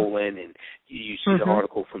been stolen. And you see the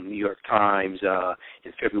article from the New York Times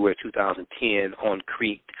in February 2010 on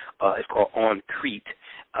Crete. It's called On Crete,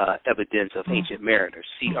 Evidence of Ancient Mariners,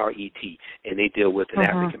 CRET, and they deal with an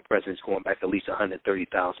African presence going back at least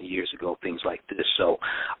 130,000 years ago, things like this. So,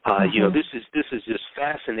 this is just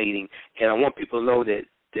fascinating, and I want people to know that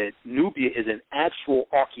Nubia is an actual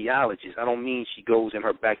archaeologist. I don't mean she goes in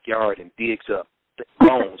her backyard and digs up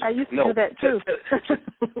bones. I used to do that too.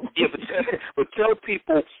 but tell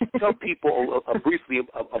people briefly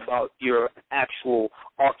about your actual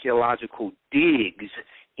archaeological digs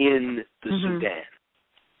in the Sudan.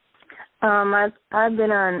 I've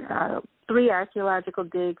been on 3 archaeological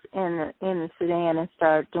digs in the Sudan and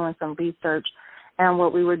started doing some research. And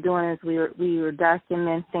what we were doing is we were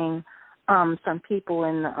documenting some people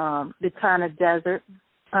in the Tana Desert,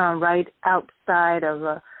 right outside of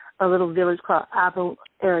a little village called Abu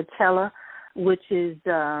Eritella, which is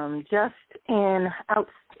just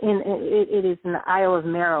it is in the Isle of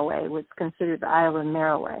Merowe, what's considered the Isle of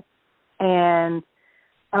Merowe. And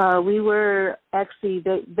we were actually,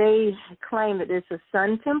 they claim that there's a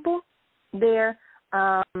sun temple there.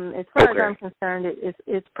 As far as I'm concerned,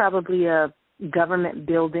 it's probably a government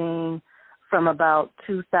building from about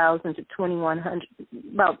 2000 to 2100,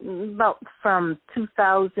 about from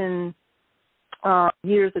 2000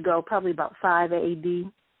 years ago, probably about 5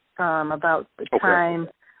 AD, about the time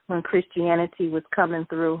when Christianity was coming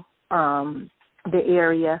through the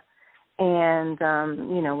area. And,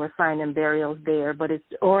 we're finding burials there, but it's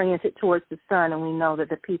oriented towards the sun, and we know that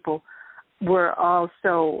the people were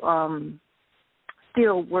also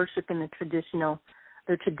still worshiping the traditional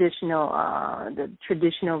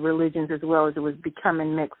religions, as well as it was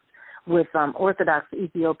becoming mixed with Orthodox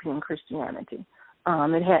Ethiopian Christianity.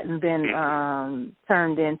 It hadn't been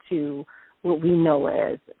turned into what we know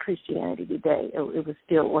as Christianity today. It was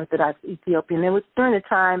still Orthodox Ethiopian. It was during the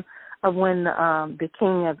time of when the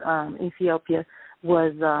king of Ethiopia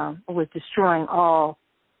was destroying all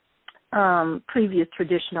previous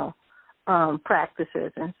traditional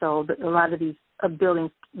practices, and so a lot of these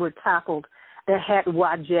buildings were toppled that had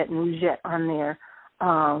Wajet and Ujet on there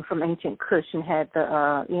from ancient Kush, and had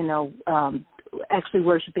the actually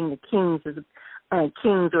worshiping the kings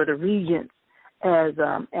or the regents as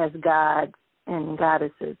gods and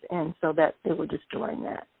goddesses, and so that they were destroying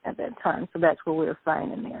that at that time. So that's what we were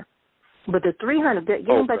finding there. But the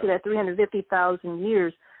getting back to that 350,000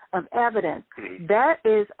 years of evidence, that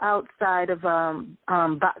is outside of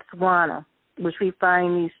Botswana, which we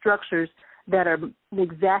find these structures that are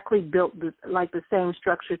exactly built like the same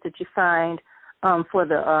structures that you find for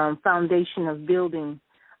the foundation of building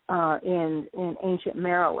in ancient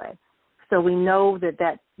Meroe. So we know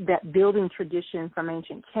that building tradition from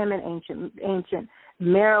ancient Kemet, ancient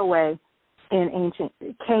Meroe, and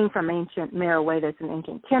came from ancient Meroe that's in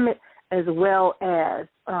ancient Kemet, as well as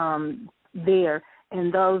there.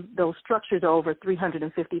 And those structures are over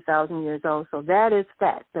 350,000 years old. So that is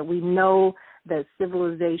fact, that we know that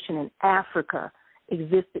civilization in Africa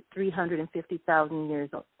existed 350,000 years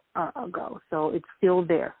ago. So it's still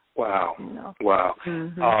there. Wow. You know? Wow.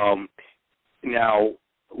 Mm-hmm. Now,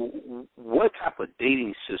 what type of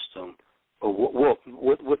dating system, or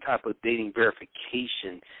what type of dating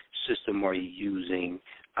verification system are you using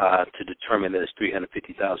to determine that it's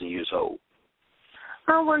 350,000 years old?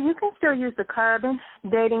 Well, you can still use the carbon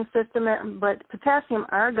dating system, but potassium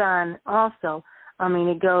argon also. I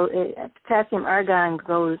mean, potassium argon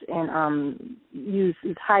goes and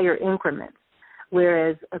uses higher increments,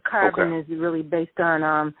 whereas a carbon is really based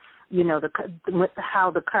on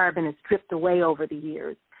how the carbon is stripped away over the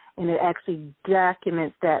years, and it actually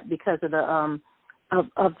documents that because of the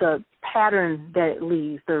of the pattern that it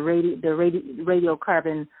leaves, the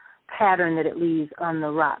radiocarbon pattern that it leaves on the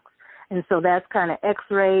rocks. And so that's kind of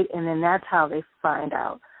X-rayed, and then that's how they find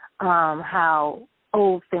out how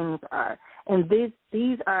old things are. And these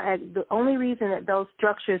are the only reason that those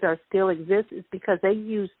structures are still exist is because they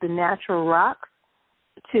use the natural rocks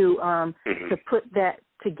to put that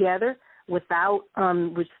together without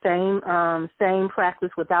with same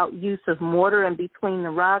practice, without use of mortar in between the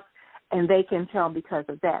rocks, and they can tell because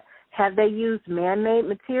of that. Have they used man-made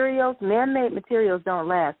materials? Man-made materials don't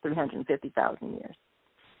last 350,000 years.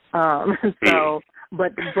 So,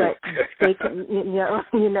 but they can,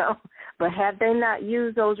 but had they not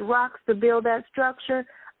used those rocks to build that structure,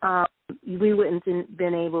 we wouldn't have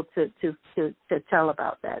been able to tell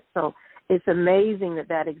about that. So it's amazing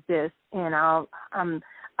that exists, and I'll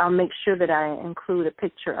make sure that I include a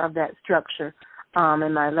picture of that structure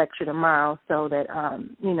in my lecture tomorrow, so that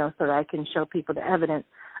so that I can show people the evidence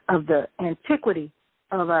of the antiquity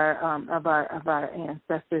of our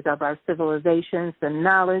ancestors, of our civilizations, the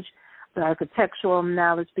knowledge, the architectural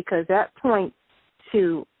knowledge, because that points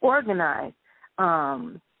to organized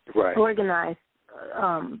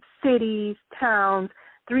cities, towns,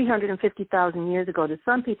 350,000 years ago. To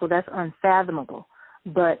some people, that's unfathomable,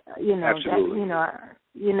 but but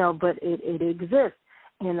it exists.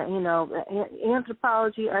 And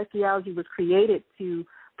anthropology, archaeology was created to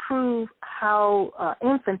prove how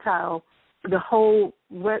infantile the whole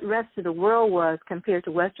rest of the world was compared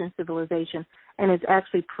to Western civilization, and it's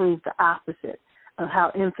actually proved the opposite of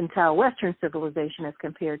how infantile Western civilization is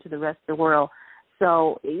compared to the rest of the world.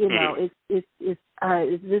 So this is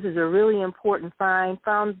a really important find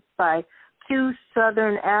found by two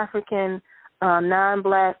Southern African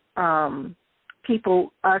non-black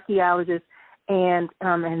people archaeologists, and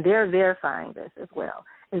they're verifying this as well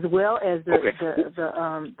as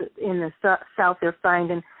in the south they're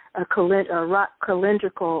finding a rock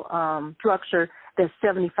calendrical structure that's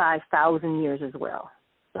 75,000 years as well.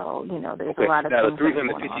 So there's a lot of things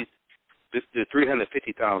going on. The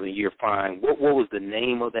 350,000 year find. What was the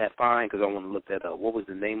name of that find? Because I want to look that up. What was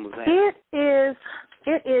the name of that?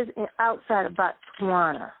 It is outside of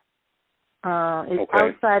Botswana. It's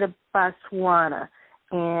outside of Botswana.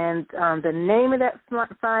 And the name of that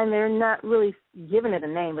find, they're not really giving it a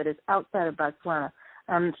name, but it's outside of Botswana.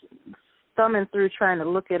 I'm thumbing through trying to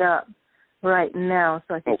look it up right now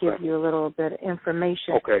so I can give you a little bit of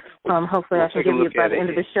information. Hopefully I can give you by the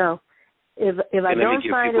end of the show. If I don't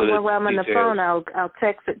find it while I'm on the phone, I'll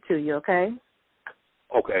text it to you, okay?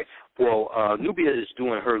 Okay. Well, Nubia is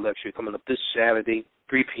doing her lecture coming up this Saturday,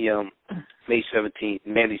 3 p.m., May 17th,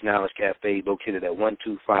 Mandy's Knowledge Cafe, located at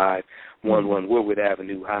 12511 Woodward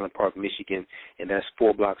Avenue, Highland Park, Michigan, and that's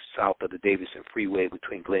 4 blocks south of the Davidson Freeway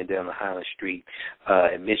between Glendale and Highland Street.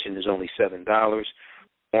 Admission is only $7. More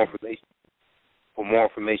information. For more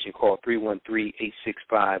information, call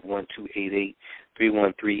 313-865-1288,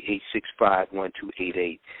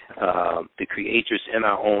 313-865-1288. The creatress in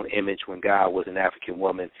our own image when God was an African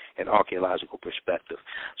woman, an archaeological perspective.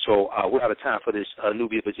 So we're out of time for this,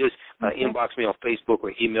 Nubia, but just inbox me on Facebook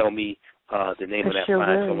or email me the name of that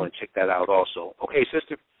line, so I want to check that out also. Okay,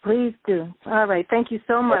 sister? Please do. All right. Thank you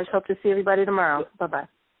so much. Hope to see everybody tomorrow. Bye-bye.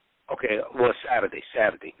 Okay, well, Saturday,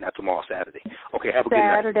 not tomorrow, Saturday. Okay, have a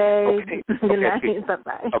Saturday. Good night. Okay. Good night.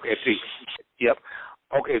 Bye-bye. Okay, peace. Yep.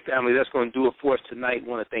 Okay, family, that's going to do it for us tonight. I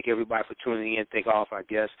want to thank everybody for tuning in. Thank all of our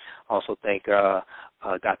guests. Also thank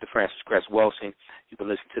Dr. Francess Cress Welsing. You've been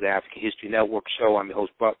listening to the African History Network show. I'm your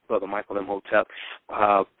host, Brother Michael M. Hotep.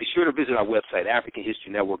 Be sure to visit our website,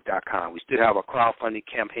 AfricanHistoryNetwork.com. We still have a crowdfunding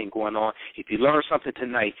campaign going on. If you learned something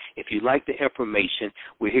tonight, if you like the information,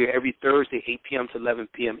 we're here every Thursday, 8 p.m. to 11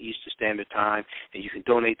 p.m. Eastern Standard Time, and you can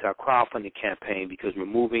donate to our crowdfunding campaign because we're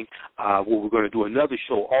moving. We're going to do another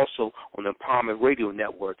show also on the Empowerment Radio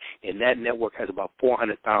Network, and that network has about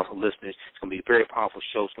 400,000 listeners. It's going to be a very powerful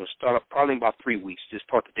show. It's going to start up probably in about 3 weeks. Just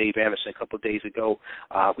talked to Dave Anderson a couple of days ago.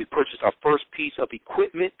 We purchased our first piece of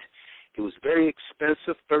equipment. It was very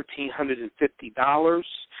expensive, $1,350,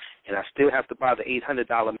 and I still have to buy the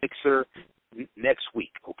 $800 mixer next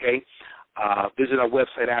week, okay? Visit our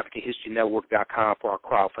website, AfricanHistoryNetwork.com, for our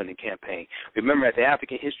crowdfunding campaign. Remember, at the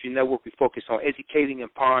African History Network, we focus on educating,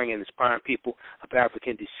 empowering, and inspiring people of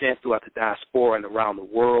African descent throughout the diaspora and around the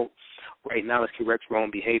world. Right now, it's correct wrong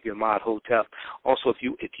behavior, Mod Hotep. Also, if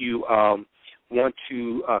you want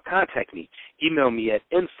to contact me, email me at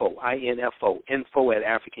info at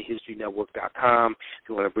AfricanHistoryNetwork.com. If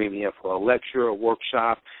you want to bring me in for a lecture, a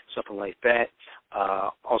workshop, something like that.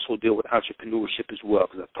 Also deal with entrepreneurship as well,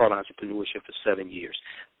 because I've taught entrepreneurship for 7 years.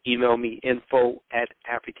 Email me, info at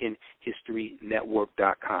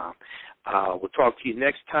AfricanHistoryNetwork.com. We'll talk to you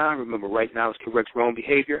next time. Remember, right now it's correct wrong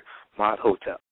behavior, Mod Hotep.